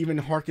even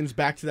harkens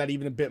back to that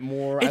even a bit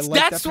more. It's, I like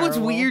that's that what's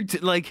parallel.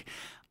 weird. Like,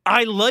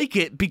 I like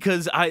it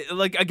because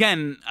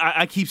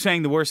I keep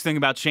saying the worst thing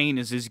about Shane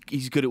is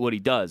he's good at what he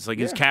does. Like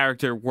his Yeah.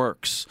 character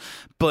works,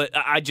 but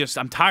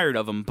I'm tired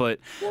of him. But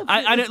Well, I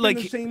it's don't been like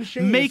the same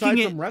Shane making aside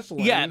it. from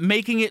wrestling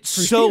Making it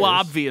so years.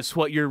 obvious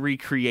what you're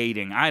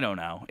recreating. I don't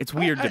know. It's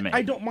weird to me.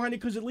 I don't mind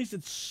it because at least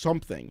it's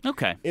something.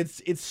 Okay.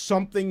 It's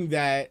something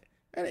that,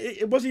 and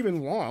it wasn't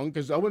even long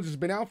because Owens has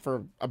been out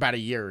for about a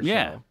year or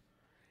Yeah. so.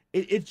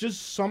 It's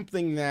just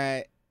something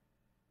that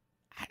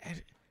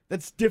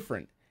that's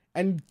different,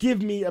 and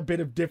give me a bit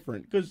of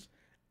different because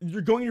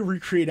you're going to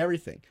recreate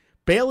everything.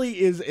 Bailey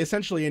is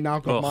essentially a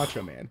knockoff Ugh.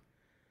 Macho Man.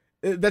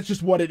 That's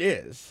just what it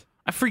is.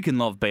 I freaking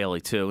love Bailey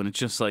too, and it's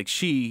just like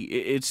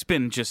it's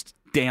been just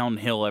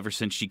downhill ever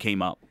since she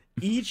came up.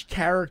 Each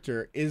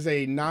character is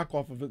a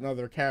knockoff of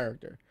another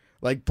character.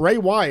 Like Bray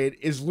Wyatt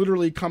is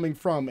literally coming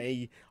from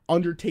a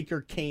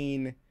Undertaker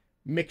Kane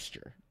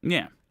mixture.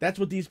 Yeah. That's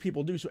what these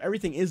people do. So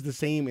everything is the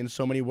same in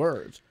so many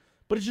words,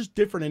 but it's just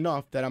different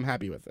enough that I'm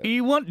happy with it.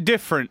 You want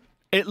different.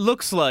 It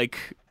looks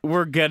like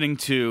we're getting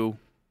to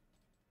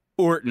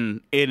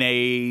Orton in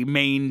a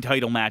main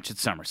title match at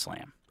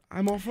SummerSlam.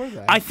 I'm all for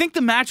that. I think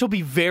the match will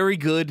be very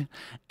good,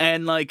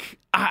 and like,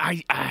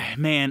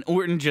 man,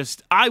 Orton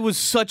I was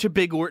such a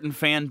big Orton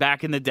fan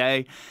back in the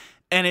day,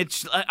 and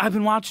I've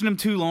been watching him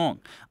too long.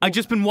 I've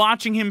just been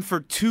watching him for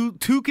too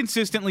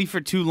consistently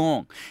for too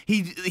long.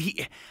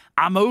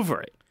 I'm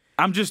over it.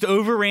 I'm just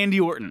over Randy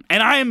Orton.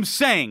 And I am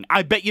saying,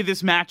 I bet you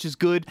this match is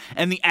good,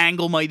 and the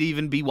angle might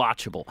even be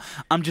watchable.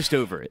 I'm just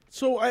over it.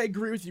 So I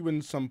agree with you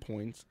in some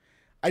points.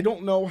 I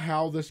don't know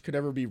how this could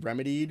ever be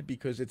remedied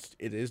because it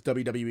is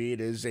WWE,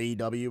 it is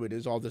AEW, it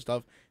is all this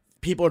stuff.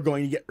 People are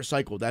going to get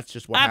recycled. That's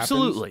just what happens.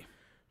 Absolutely.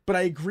 But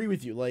I agree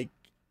with you. Like,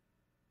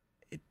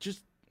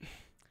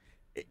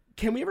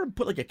 can we ever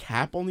put like a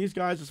cap on these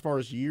guys as far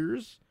as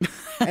years,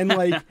 and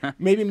like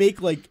maybe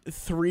make like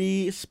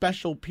 3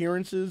 special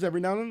appearances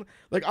every now and then?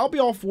 Like, I'll be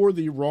all for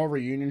the Raw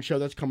reunion show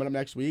that's coming up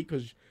next week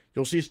because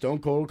you'll see Stone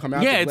Cold come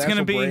out. Yeah, it's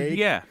gonna be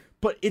break.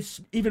 But it's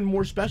even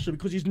more special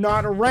because he's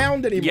not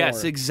around anymore.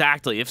 Yes,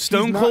 exactly. If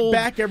Stone he's Cold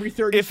not back every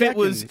 30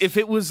 seconds. If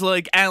it was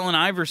like Allen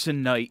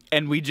Iverson night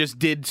and we just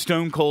did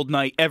Stone Cold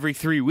night every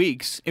 3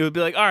 weeks, it would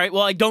be like, all right,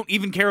 well, I don't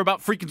even care about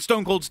freaking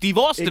Stone Cold Steve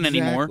Austin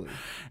anymore.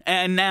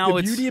 And now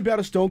the beauty about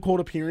a Stone Cold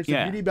appearance, the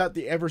Yeah. beauty about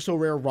the ever so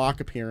rare Rock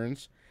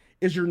appearance,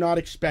 is you're not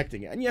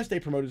expecting it. And yes, they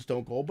promoted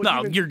Stone Cold, but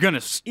no, you're gonna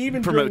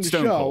even promote during the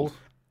Stone show, Cold.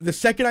 the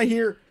second I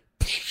hear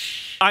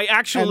I and the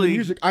actually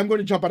music, I'm going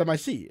to jump out of my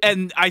seat.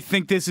 And I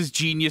think this is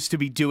genius to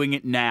be doing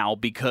it now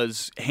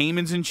because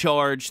Heyman's in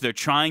charge. They're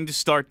trying to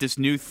start this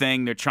new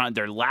thing. They're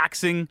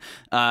laxing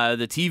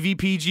the TV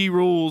PG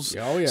rules.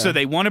 Oh, yeah. So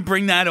they want to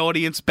bring that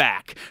audience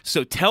back.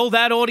 So tell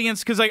that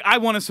audience, because I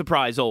want a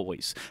surprise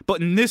always. But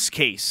in this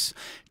case,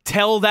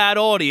 tell that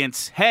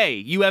audience, hey,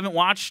 you haven't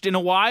watched in a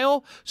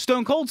while?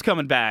 Stone Cold's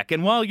coming back.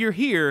 And while you're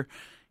here,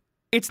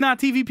 it's not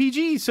TV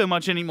PG so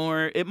much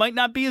anymore. It might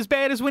not be as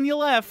bad as when you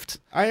left.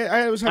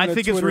 I was having I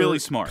think a it's Twitter really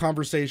smart.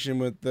 conversation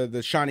with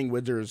the Shining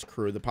Wizards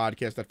crew, the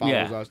podcast that follows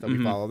Yeah. us, that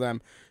we follow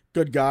them.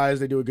 Good guys,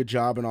 they do a good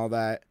job and all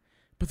that.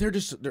 But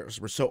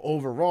we're so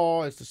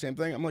overall. It's the same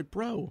thing. I'm like,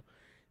 bro,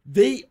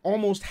 they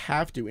almost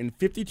have to in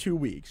 52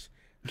 weeks.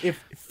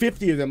 If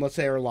 50 of them, let's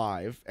say, are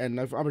live, and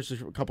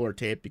obviously a couple are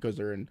taped because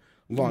they're in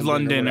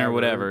London or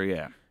whatever,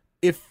 yeah.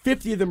 If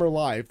 50 of them are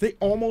live, they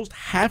almost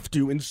have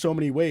to, in so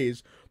many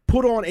ways,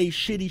 put on a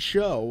shitty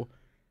show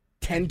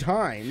 10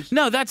 times.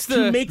 No, that's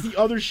to make the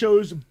other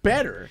shows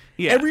better.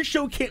 Yeah. Every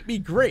show can't be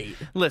great.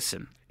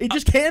 Listen. It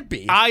just can't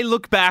be. I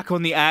look back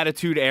on the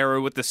Attitude Era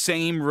with the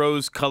same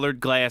rose-colored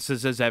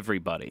glasses as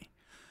everybody.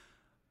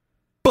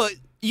 But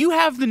you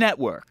have the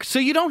network, so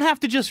you don't have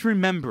to just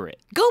remember it.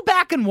 Go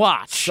back and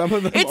watch. Some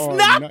of them it's are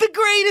not the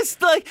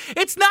greatest,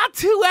 it's not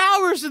 2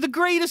 hours of the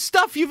greatest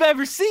stuff you've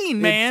ever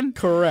seen, man.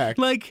 It's correct.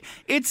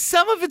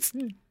 Some of it's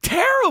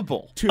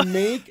terrible. To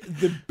make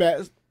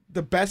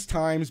the best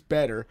times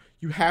better,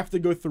 you have to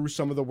go through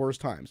some of the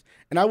worst times.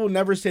 And I will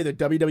never say that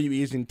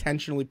WWE is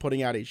intentionally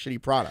putting out a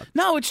shitty product.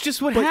 No, it's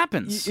just what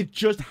happens. It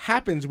just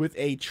happens with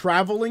a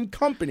traveling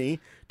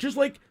company, just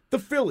like the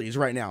Phillies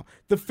right now.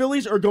 The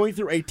Phillies are going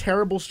through a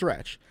terrible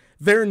stretch.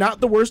 They're not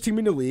the worst team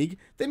in the league.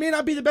 They may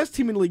not be the best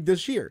team in the league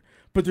this year,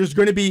 but there's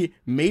going to be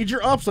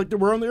major ups like there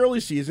were in the early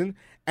season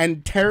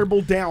and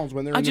terrible downs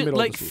when they're in the middle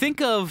of the season.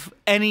 Think of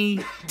any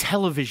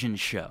television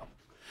show.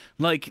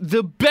 My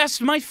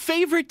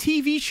favorite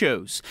TV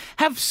shows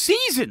have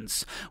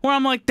seasons where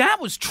I'm like, that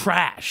was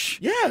trash.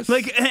 Yes.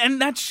 And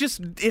that's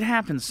just, it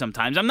happens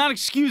sometimes. I'm not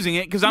excusing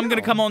it because I'm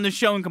going to come on this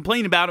show and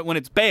complain about it when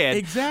it's bad.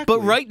 Exactly.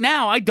 But right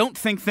now, I don't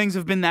think things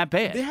have been that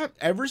bad. They have,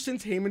 ever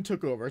since Heyman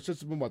took over, it's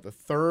just been, the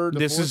third,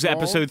 This is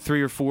episode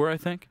 3 or 4, I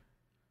think.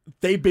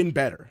 They've been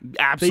better.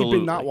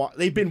 Absolutely.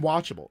 They've been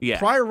watchable. Yeah.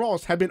 Prior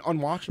Raws have been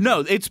unwatchable.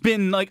 No, it's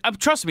been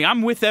trust me,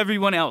 I'm with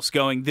everyone else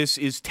going, this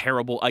is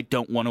terrible. I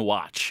don't want to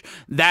watch.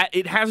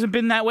 It hasn't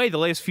been that way the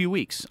last few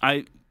weeks.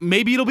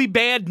 Maybe it'll be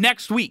bad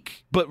next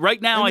week, but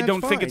right now I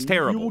don't think it's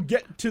terrible. You will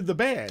get to the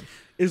bad.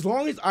 As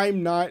long as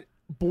I'm not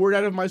bored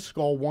out of my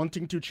skull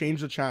wanting to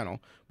change the channel,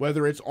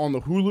 whether it's on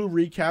the Hulu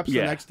recaps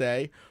the next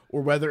day,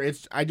 or whether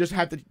it's I just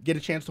have to get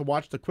a chance to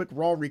watch the quick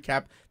Raw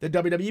recap that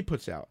WWE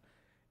puts out.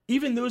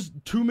 Even those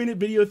 2-minute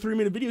video,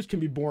 3-minute videos can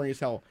be boring as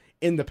hell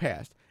in the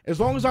past. As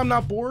long as I'm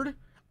not bored,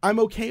 I'm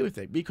okay with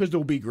it because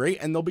they'll be great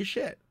and they'll be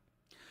shit.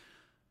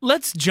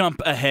 Let's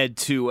jump ahead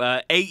to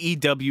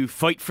AEW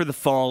Fight for the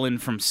Fallen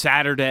from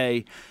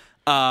Saturday.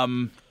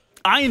 I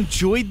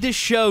enjoyed this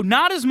show,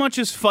 not as much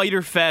as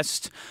Fyter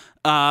Fest.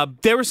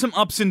 There were some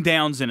ups and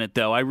downs in it,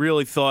 though. I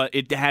really thought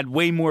it had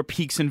way more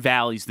peaks and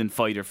valleys than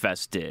Fyter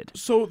Fest did.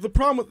 So the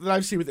problem that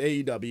I've seen with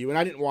AEW, and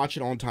I didn't watch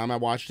it on time, I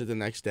watched it the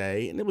next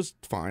day, and it was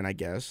fine, I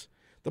guess.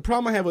 The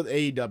problem I have with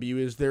AEW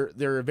is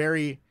they're a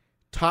very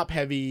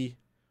top-heavy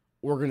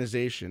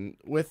organization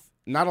with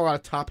not a lot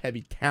of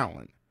top-heavy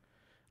talent.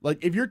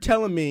 If you're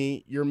telling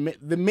me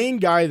the main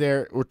guy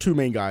there, or 2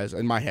 main guys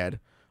in my head,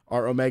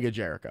 are Omega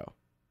Jericho.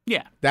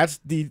 Yeah. That's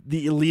the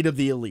elite of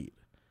the elite.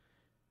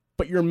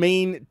 But your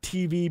main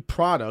TV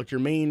product, your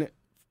main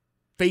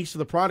face of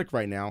the product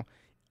right now,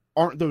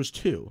 aren't those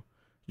 2.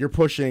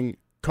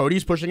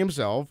 Cody's pushing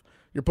himself.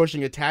 You're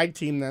pushing a tag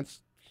team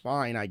that's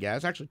fine, I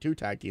guess. Actually, 2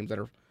 tag teams that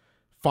are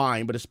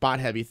fine, but a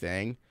spot-heavy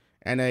thing.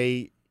 And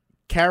a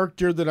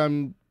character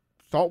that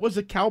thought was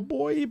a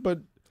cowboy, but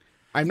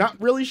I'm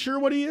not really sure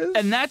what he is.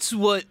 And that's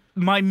what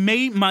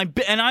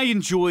and I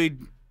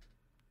enjoyed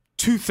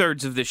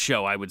 2/3 of this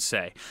show, I would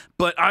say.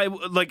 But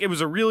it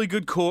was a really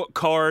good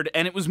card,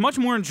 and it was much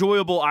more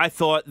enjoyable, I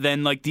thought,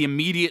 than the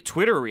immediate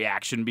Twitter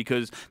reaction,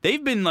 because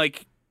they've been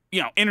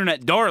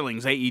internet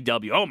darlings,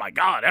 AEW. Oh my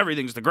God,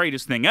 everything's the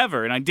greatest thing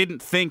ever. And I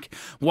didn't think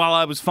while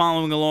I was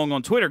following along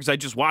on Twitter, because I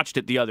just watched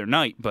it the other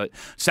night, but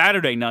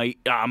Saturday night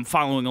I'm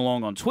following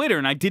along on Twitter,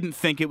 and I didn't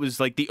think it was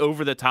like the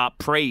over-the-top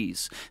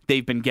praise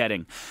they've been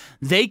getting.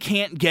 They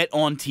can't get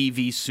on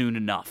TV soon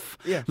enough.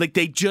 Yeah. Like,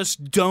 they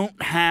just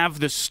don't have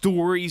the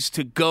stories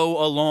to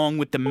go along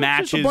with the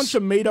matches. It's just a bunch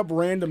of made-up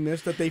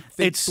randomness that they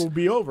think will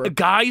be over.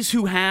 Guys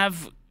who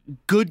have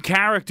good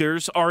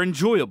characters are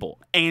enjoyable,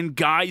 and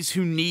guys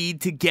who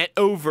need to get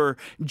over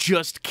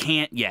just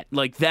can't yet.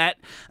 Like that,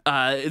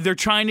 they're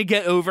trying to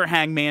get over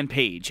Hangman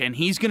Page, and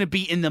he's going to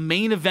be in the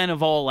main event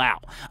of All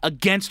Out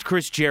against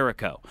Chris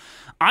Jericho.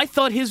 I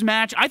thought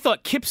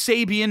Kip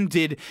Sabian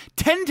did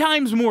 10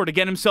 times more to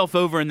get himself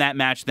over in that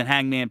match than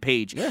Hangman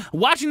Page. Yeah.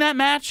 Watching that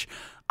match,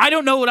 I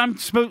don't know what I'm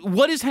supposed.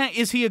 What is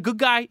he a good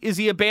guy? Is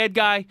he a bad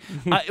guy?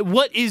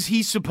 What is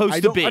he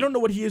supposed to be? I don't know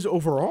what he is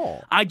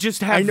overall. I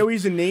know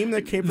he's a name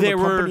that came from a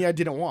company I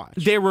didn't watch.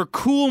 There were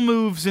cool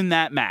moves in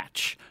that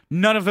match.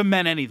 None of them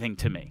meant anything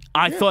to me.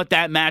 I thought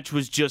that match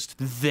was just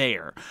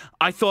there.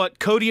 I thought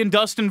Cody and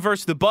Dustin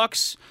versus the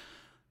Bucks,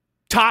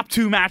 top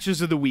 2 matches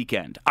of the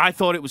weekend. I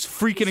thought it was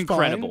freaking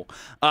incredible.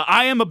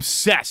 I am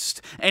obsessed.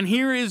 And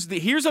here's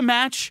a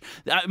match.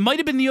 It might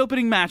have been the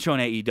opening match on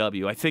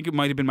AEW. I think it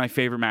might have been my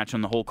favorite match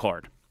on the whole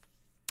card.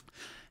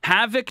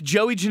 Havoc,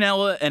 Joey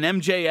Janela, and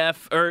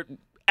MJF, or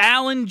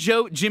Allen,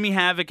 Jimmy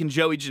Havoc, and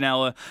Joey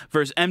Janela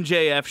versus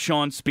MJF,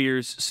 Sean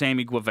Spears,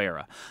 Sammy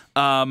Guevara.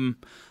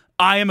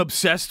 I am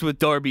obsessed with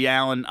Darby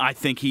Allin. I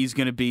think he's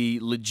going to be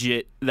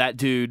legit. That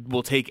dude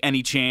will take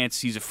any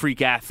chance. He's a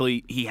freak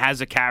athlete. He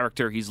has a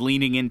character. He's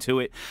leaning into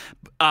it.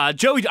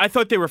 Joey, I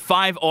thought there were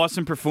 5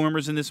 awesome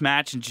performers in this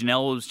match, and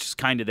Janela was just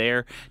kind of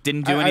there.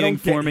 Didn't do anything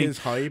for me. I don't get his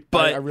hype,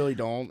 but I really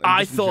don't.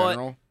 I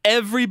thought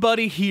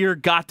everybody here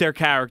got their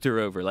character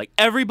over. Like,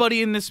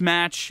 everybody in this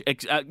match,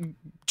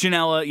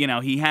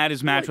 Janela, he had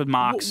his match with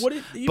Mox.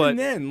 Even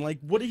then,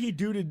 what did he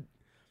do to...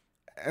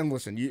 And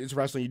listen, it's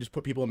wrestling. You just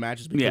put people in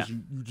matches because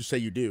you just say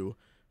you do.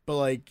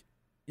 But,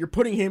 you're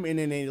putting him in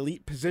an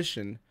elite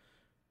position.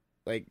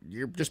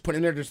 You're just putting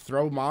him there to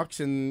throw Mox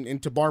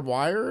into barbed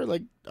wire?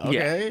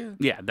 Okay.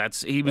 Yeah,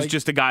 he was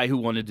just a guy who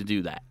wanted to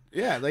do that.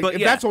 Yeah,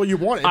 if that's all you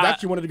wanted, if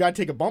that's you wanted a guy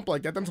to take a bump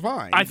like that, that's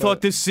fine. I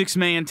thought this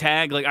 6-man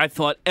tag, I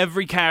thought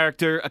every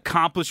character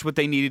accomplished what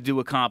they needed to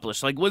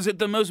accomplish. Was it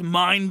the most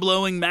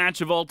mind-blowing match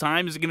of all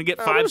time? Is it going to get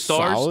 5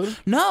 stars? Solid.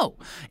 No.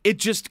 It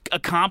just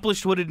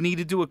accomplished what it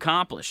needed to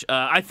accomplish.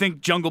 I think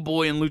Jungle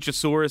Boy and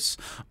Luchasaurus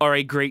are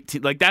a great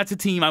team. That's a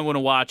team I want to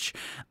watch.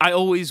 I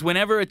always,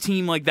 whenever a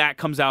team like that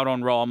comes out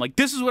on Raw, I'm like,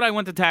 this is what I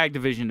want the tag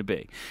division to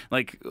be.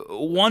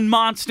 One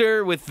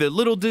monster with the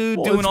little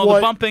dude doing all the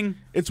bumping.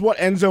 It's what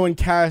Enzo and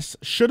Cass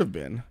should have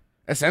been,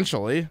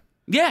 essentially.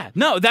 Yeah,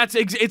 no,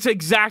 it's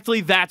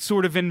exactly that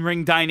sort of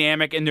in-ring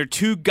dynamic, and they're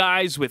 2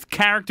 guys with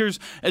characters.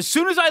 As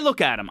soon as I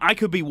look at them, I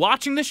could be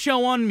watching the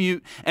show on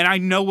mute, and I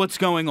know what's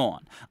going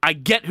on. I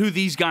get who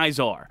these guys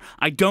are.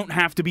 I don't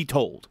have to be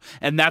told,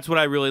 and that's what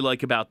I really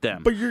like about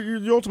them. But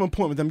your ultimate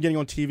point with them getting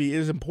on TV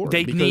is important.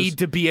 They need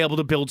to be able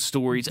to build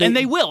stories, and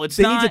they will.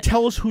 They need to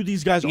tell us who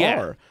these guys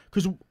are.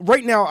 Because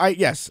right now,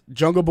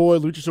 Jungle Boy,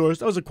 Luchasaurus,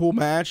 that was a cool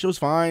match. It was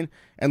fine,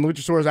 and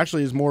Luchasaurus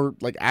actually is more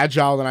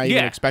agile than I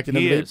even expected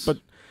him to be. But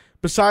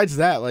besides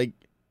that,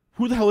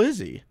 who the hell is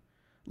he?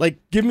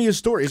 Give me a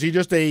story. Is he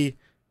just a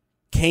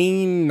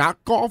Kane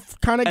knockoff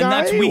kind of guy? And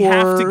that's we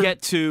have to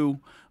get to.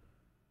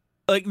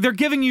 They're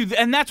giving you,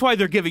 and that's why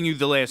they're giving you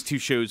the last 2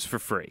 shows for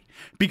free,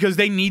 because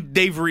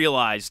they've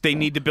realized they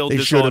need to build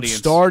this audience. They should have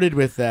started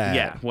with that.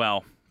 Yeah,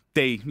 well,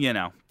 they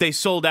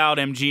sold out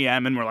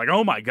MGM and were like,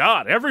 oh my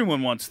God,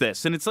 everyone wants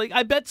this, and it's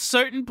I bet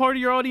certain part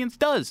of your audience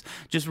does.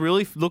 Just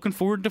really looking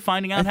forward to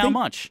finding out how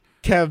much.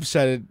 Kev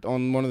said it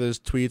on one of those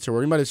tweets, or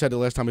he might have said it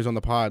last time he was on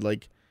the pod.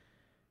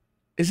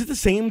 Is it the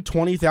same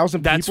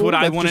 20,000 people? That's what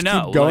I want to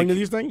know. Keep going to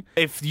these things?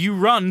 If you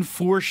run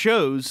 4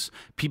 shows,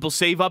 people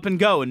save up and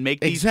go and make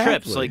these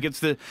trips.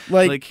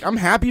 I'm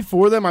happy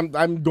for them.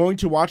 I'm going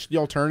to watch the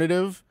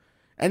alternative,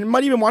 and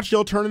might even watch the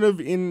alternative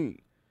in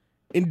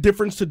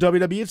difference to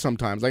WWE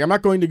sometimes. I'm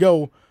not going to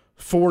go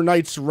 4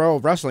 nights in a row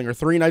of wrestling or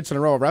 3 nights in a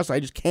row of wrestling.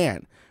 I just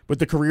can't with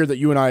the career that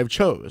you and I have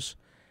chose.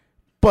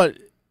 But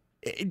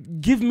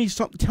give me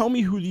some. Tell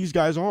me who these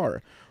guys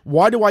are.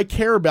 Why do I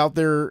care about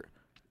their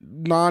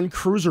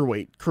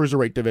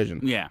cruiserweight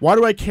division? Yeah. Why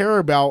do I care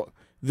about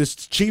this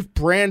chief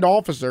brand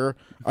officer,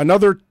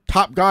 another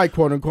top guy,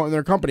 quote unquote, in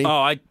their company? Oh,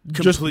 I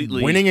completely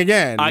just winning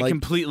again. I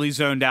completely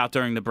zoned out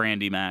during the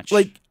Brandy match.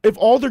 If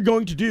all they're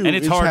going to do, and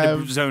it's is hard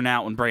have to zone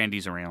out when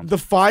Brandy's around. The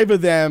 5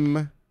 of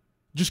them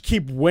just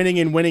keep winning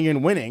and winning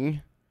and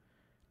winning.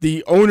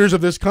 The owners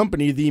of this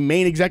company, the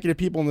main executive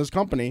people in this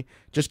company,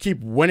 just keep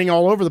winning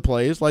all over the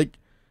place.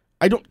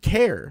 I don't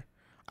care.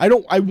 I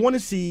want to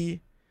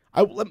see.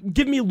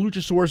 Give me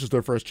Luchasaurus as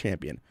their first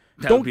champion.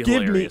 Would be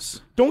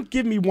hilarious. Don't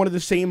give me one of the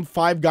same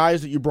 5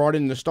 guys that you brought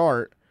in to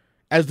start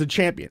as the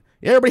champion.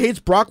 Yeah, everybody hates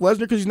Brock Lesnar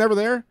because he's never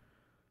there.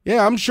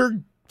 Yeah, I'm sure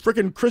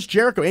freaking Chris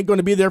Jericho ain't going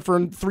to be there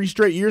for 3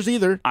 straight years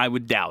either. I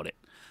would doubt it.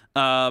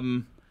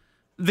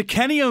 The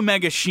Kenny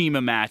Omega Shima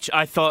match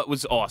I thought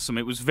was awesome.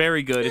 It was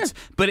very good. Yeah.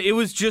 But it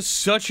was just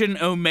such an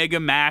Omega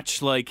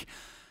match. Like,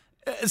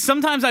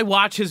 sometimes I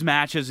watch his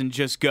matches and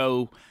just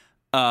go,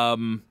 I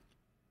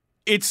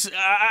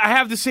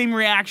have the same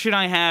reaction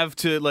I have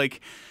to,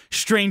 like,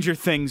 Stranger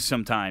Things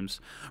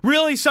sometimes.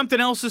 Really, something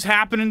else is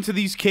happening to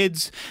these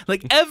kids.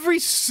 Like, every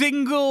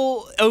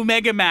single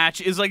Omega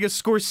match is like a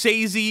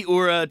Scorsese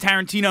or a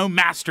Tarantino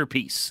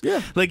masterpiece.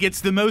 Yeah. Like,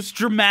 it's the most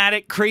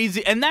dramatic,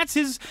 crazy, and that's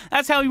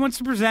how he wants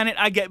to present it,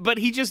 I get, but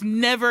he just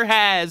never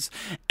has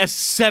a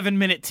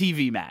 7-minute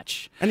TV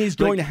match. And he's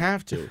going to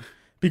have to.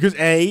 Because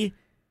A,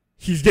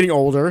 he's getting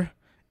older,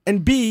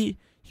 and B,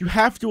 you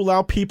have to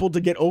allow people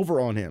to get over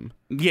on him.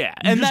 Yeah,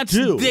 and just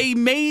do. They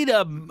made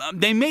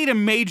a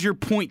major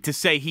point to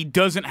say he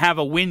doesn't have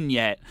a win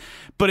yet,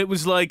 but it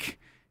was like,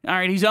 all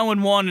right, he's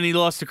 0-1 and he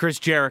lost to Chris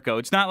Jericho.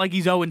 It's not like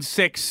he's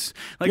 0-6.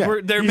 Like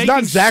Yeah. they're He's making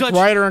not Zack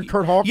Ryder and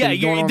Kurt Hawkins.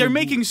 Yeah, they're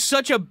making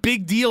such a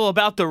big deal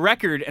about the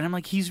record, and I'm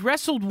like, he's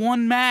wrestled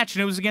one match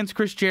and it was against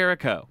Chris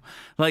Jericho.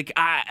 Like,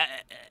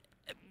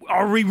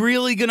 are we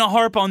really gonna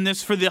harp on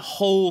this for the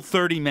whole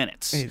 30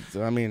 minutes?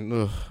 I mean,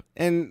 ugh.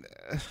 And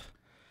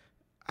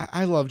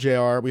I love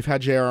JR. We've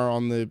had JR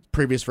on the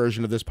previous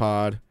version of this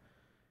pod,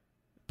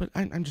 but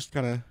I'm just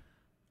kind of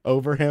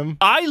over him.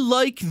 I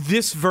like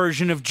this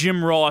version of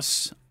Jim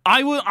Ross. I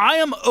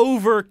am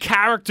over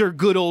character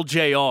good old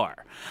JR.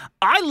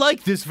 I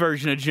like this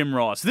version of Jim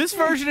Ross. This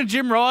version of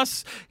Jim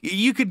Ross,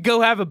 you could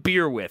go have a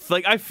beer with.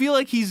 Like, I feel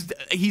like he's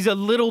a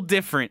little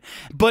different,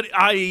 but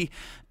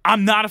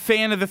I'm not a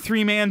fan of the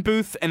 3-man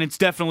booth, and it's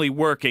definitely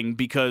working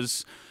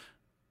because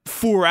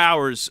 4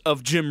 hours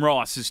of Jim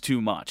Ross is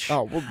too much.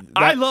 Oh, well,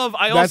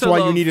 that's why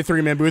you need a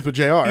 3-man booth with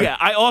JR. Yeah,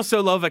 I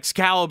also love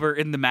Excalibur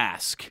in the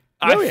mask.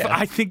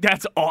 I think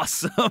that's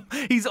awesome.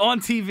 He's on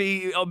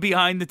TV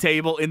behind the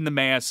table in the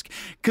mask.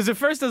 Because at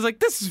first I was like,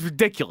 this is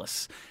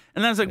ridiculous.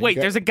 And then I was like, wait,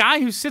 there's a guy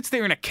who sits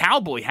there in a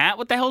cowboy hat.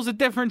 What the hell's the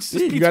difference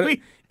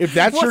between... If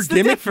that's your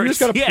gimmick, you just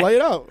got to play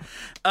it out.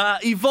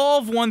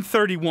 Evolve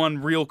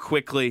 131 real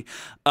quickly.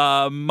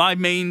 My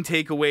main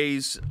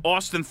takeaways,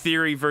 Austin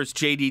Theory versus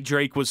JD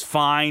Drake was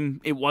fine.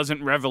 It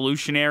wasn't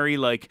revolutionary.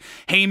 Like,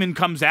 Heyman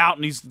comes out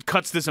and he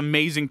cuts this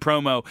amazing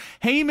promo.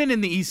 Heyman in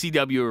the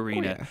ECW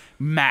arena,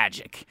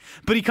 magic.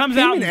 But he comes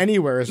out... Heyman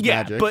anywhere is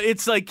magic. But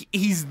it's like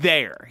he's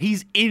there.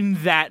 He's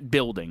in that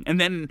building.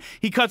 And then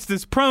he cuts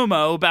this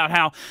promo about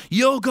how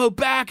you'll go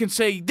back and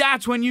say,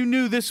 that's when you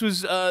knew this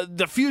was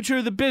the future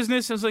of the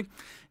business. I was like,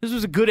 this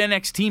was a good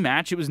NXT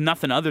match. It was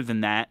nothing other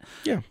than that.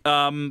 Yeah.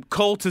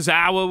 Cole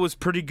Tozawa was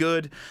pretty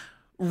good.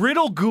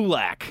 Riddle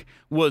Gulak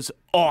was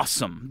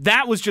awesome.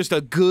 That was just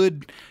a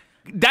good...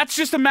 That's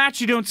just a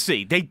match you don't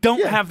see. They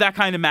don't have that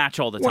kind of match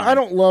all the time. Well, I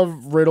don't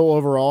love Riddle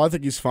overall. I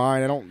think he's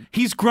fine.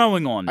 He's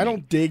growing on me. I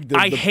don't dig the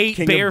I hate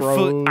King barefoot.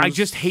 of Bros. I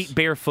just hate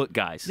barefoot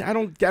guys. I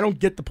don't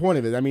get the point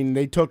of it. I mean,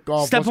 they took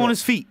off... Step on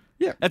his feet.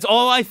 Yeah. That's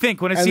all I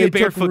think when I see a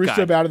barefoot guy. And they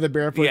took Rusev out of the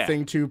barefoot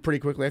thing, too, pretty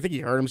quickly. I think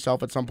he hurt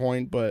himself at some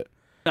point, but...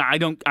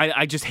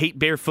 I just hate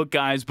barefoot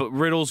guys, but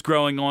Riddle's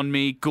growing on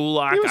me.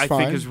 Gulak, I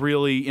think, has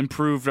really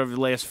improved over the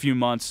last few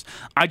months.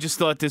 I just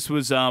thought this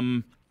was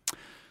the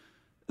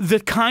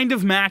kind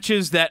of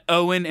matches that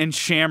Owen and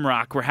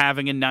Shamrock were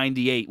having in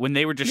 '98 when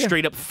they were just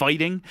straight up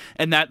fighting,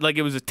 and that, like,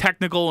 it was a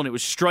technical and it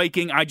was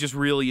striking. I just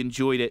really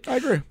enjoyed it. I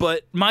agree.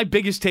 But my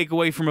biggest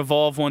takeaway from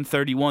Evolve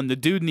 131, the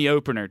dude in the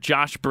opener,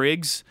 Josh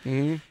Briggs,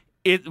 we're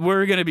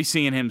going to be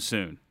seeing him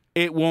soon.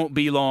 It won't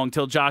be long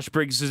till Josh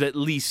Briggs is at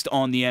least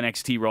on the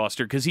NXT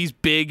roster because he's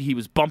big. He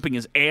was bumping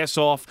his ass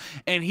off,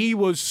 and he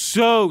was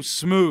so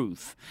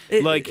smooth.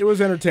 It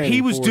was entertaining.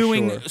 He was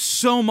doing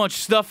so much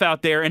stuff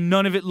out there, and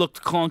none of it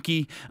looked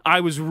clunky.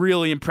 I was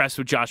really impressed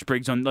with Josh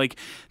Briggs.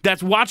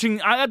 That's what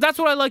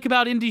I like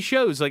about indie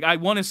shows. Like, I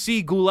want to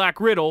see Gulak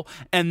Riddle,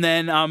 and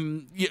then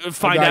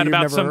find out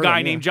about some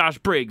guy named Josh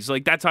Briggs.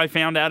 Like, that's how I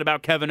found out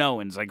about Kevin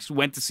Owens. Like,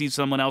 went to see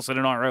someone else at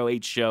an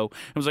ROH show.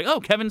 I was like, oh,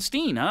 Kevin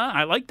Steen, huh?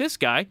 I like this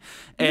guy.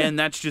 And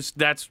that's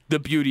the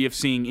beauty of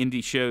seeing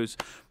indie shows.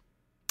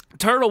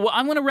 Turtle, well,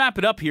 I'm going to wrap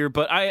it up here,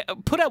 but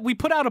we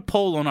put out a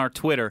poll on our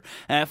Twitter.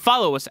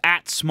 Follow us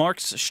at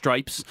Smarks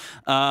Stripes.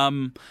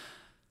 I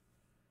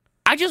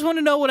just want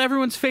to know what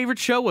everyone's favorite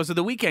show was of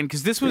the weekend,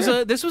 because this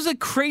was a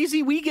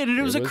crazy weekend, and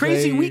it was a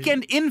crazy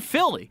weekend in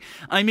Philly.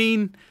 I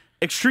mean,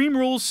 Extreme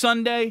Rules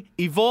Sunday,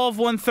 Evolve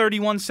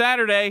 131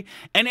 Saturday,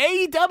 and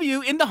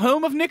AEW in the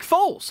home of Nick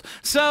Foles.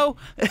 So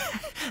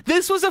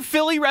this was a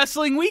Philly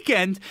wrestling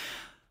weekend.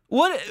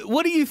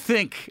 What do you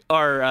think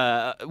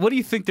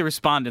the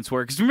respondents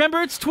were? Because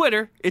remember, it's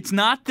Twitter. It's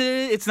not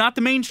the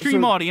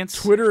mainstream audience.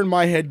 Twitter in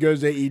my head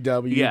goes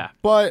AEW. Yeah.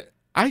 But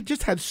I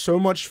just had so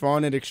much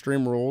fun at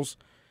Extreme Rules,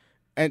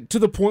 and to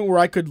the point where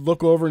I could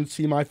look over and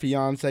see my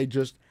fiance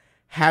just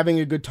having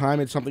a good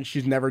time at something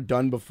she's never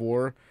done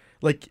before.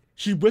 Like,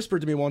 she whispered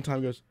to me one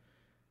time, goes,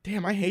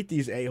 "Damn, I hate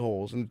these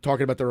a-holes," and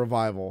talking about the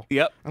Revival.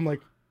 Yep. I'm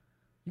like,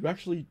 you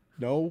actually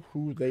know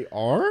who they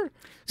are?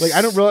 Like,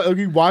 I don't really. Like,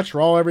 we watch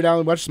Raw every now and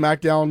then, watch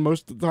SmackDown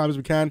most of the time as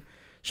we can.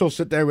 She'll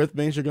sit there with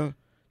me and she'll go,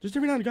 just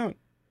every now and then, going,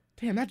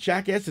 "Damn, that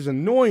jackass is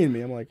annoying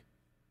me." I'm like,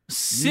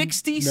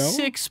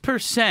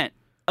 66%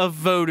 of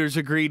voters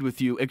agreed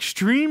with you.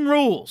 Extreme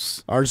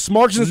Rules. Our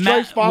Smarks and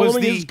Stripes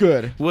following is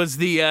good. Was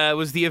the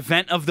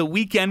event of the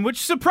weekend,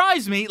 which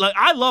surprised me. Like,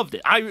 I loved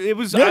it.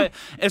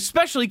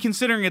 Especially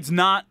considering it's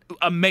not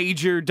a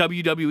major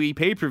WWE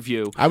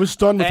pay-per-view. I was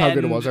stunned with how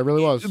good it was. I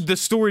really was. The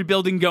story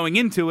building going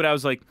into it, I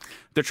was like,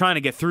 they're trying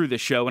to get through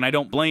this show, and I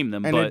don't blame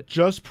them. And it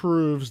just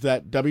proves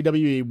that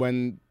WWE,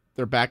 when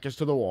their back is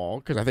to the wall,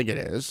 because I think it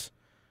is,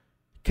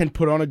 can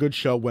put on a good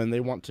show when they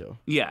want to.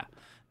 Yeah.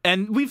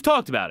 And we've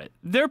talked about it.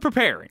 They're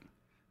preparing.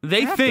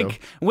 They have think,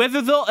 to.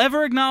 whether they'll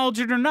ever acknowledge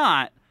it or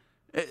not,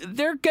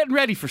 they're getting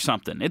ready for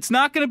something. It's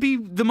not going to be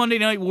the Monday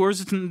Night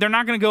Wars. They're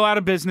not going to go out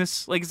of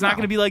business. Like, it's not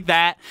going to be like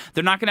that.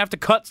 They're not going to have to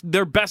cut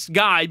their best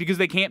guy because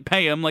they can't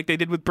pay him like they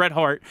did with Bret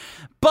Hart.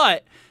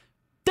 But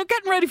they're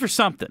getting ready for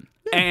something.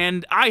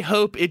 And I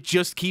hope it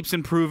just keeps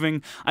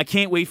improving. I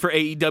can't wait for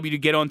AEW to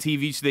get on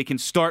TV so they can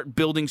start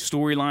building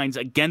storylines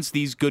against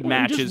these good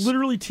matches. Just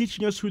literally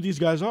teaching us who these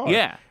guys are.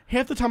 Yeah.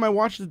 Half the time I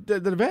watched the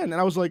event, and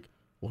I was like,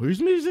 well, whose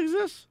music is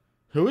this?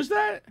 Who is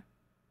that?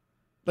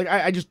 Like,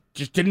 I just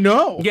didn't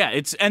know. Yeah,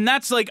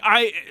 that's like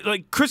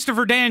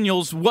Christopher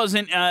Daniels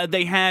wasn't.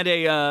 They had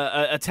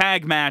a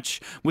tag match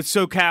with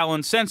SoCal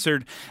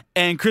Uncensored,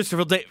 and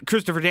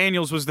Christopher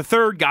Daniels was the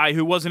third guy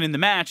who wasn't in the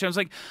match. I was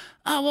like,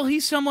 oh well,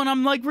 he's someone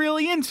I'm like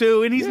really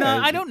into, and he's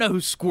not. I don't know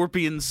who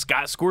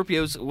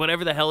Scorpio's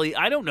whatever the hell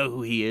I don't know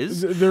who he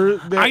is.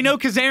 I know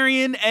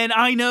Kazarian, and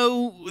I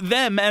know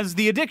them as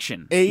the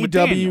Addiction.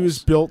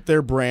 AEW's built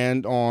their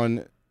brand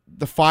on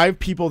the 5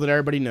 people that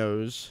everybody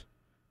knows,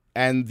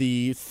 and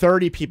the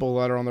 30 people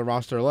that are on the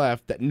roster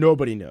left that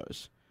nobody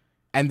knows.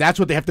 And that's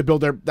what they have to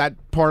build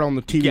that part on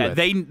the TV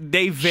with.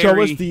 They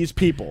show us these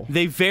people.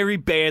 They very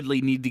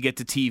badly need to get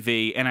to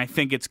TV, and I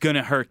think it's going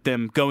to hurt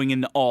them going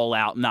into All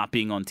Out not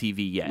being on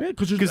TV yet.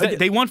 Because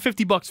they want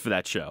 $50 for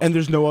that show. And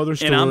there's no other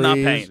stories. And I'm not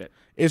paying it.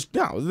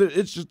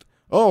 It's just,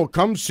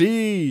 come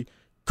see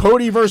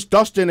Cody versus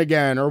Dustin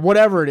again, or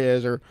whatever it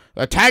is, or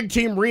a tag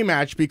team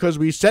rematch because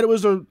we said it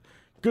was a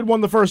good one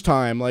the first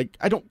time. Like,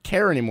 I don't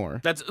care anymore.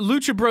 That's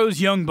Lucha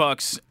Bros Young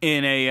Bucks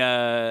in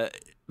a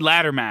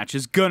ladder match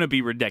is going to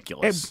be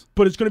ridiculous.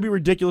 But it's going to be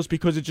ridiculous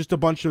because it's just a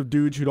bunch of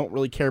dudes who don't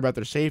really care about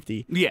their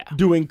safety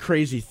doing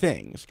crazy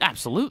things.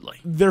 Absolutely.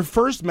 Their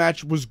first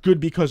match was good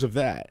because of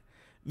that.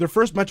 Their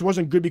first match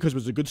wasn't good because it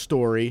was a good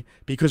story,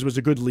 because it was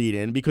a good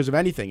lead-in, because of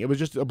anything. It was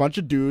just a bunch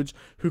of dudes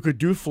who could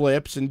do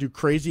flips and do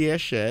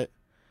crazy-ass shit.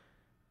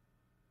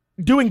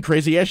 Doing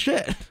crazy-ass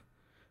shit.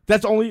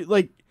 That's only,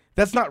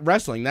 that's not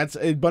wrestling. That's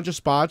a bunch of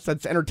spots.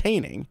 That's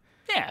entertaining.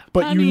 Yeah.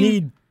 But I mean,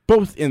 need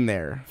both in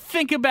there.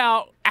 Think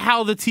about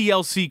how the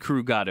TLC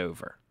crew got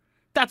over.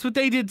 That's what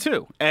they did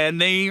too.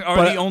 And they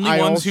are the only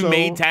ones who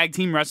made tag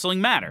team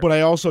wrestling matter. But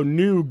I also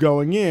knew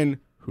going in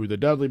who the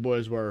Dudley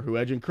Boys were, who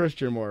Edge and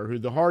Christian were, who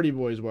the Hardy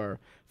Boys were.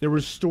 There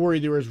was story,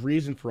 there was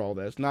reason for all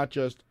this. Not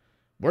just,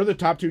 we're the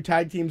top 2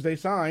 tag teams they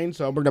signed,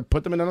 so we're going to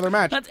put them in another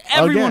match.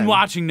 Everyone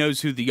watching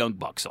knows who the Young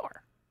Bucks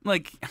are.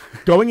 Like,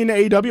 going into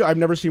AEW, I've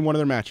never seen one of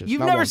their matches.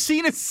 You've never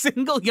seen a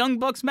single Young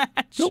Bucks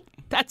match? Nope.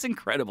 That's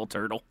incredible,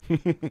 Turtle.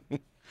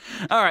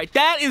 All right,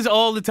 that is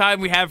all the time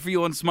we have for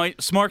you on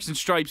Smarks and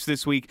Stripes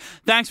this week.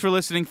 Thanks for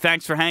listening.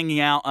 Thanks for hanging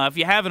out. If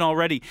you haven't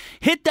already,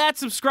 hit that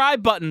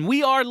subscribe button.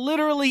 We are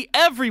literally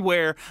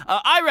everywhere.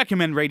 I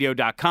recommend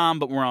radio.com,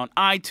 but we're on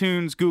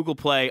iTunes, Google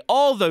Play,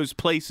 all those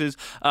places.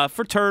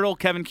 For Turtle,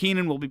 Kevin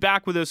Keenan will be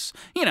back with us,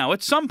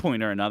 at some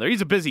point or another.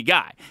 He's a busy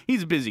guy.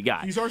 He's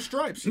our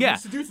Stripes. He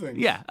needs to do things.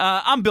 Yeah.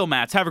 I'm Bill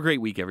Matz. Have a great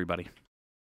week, everybody.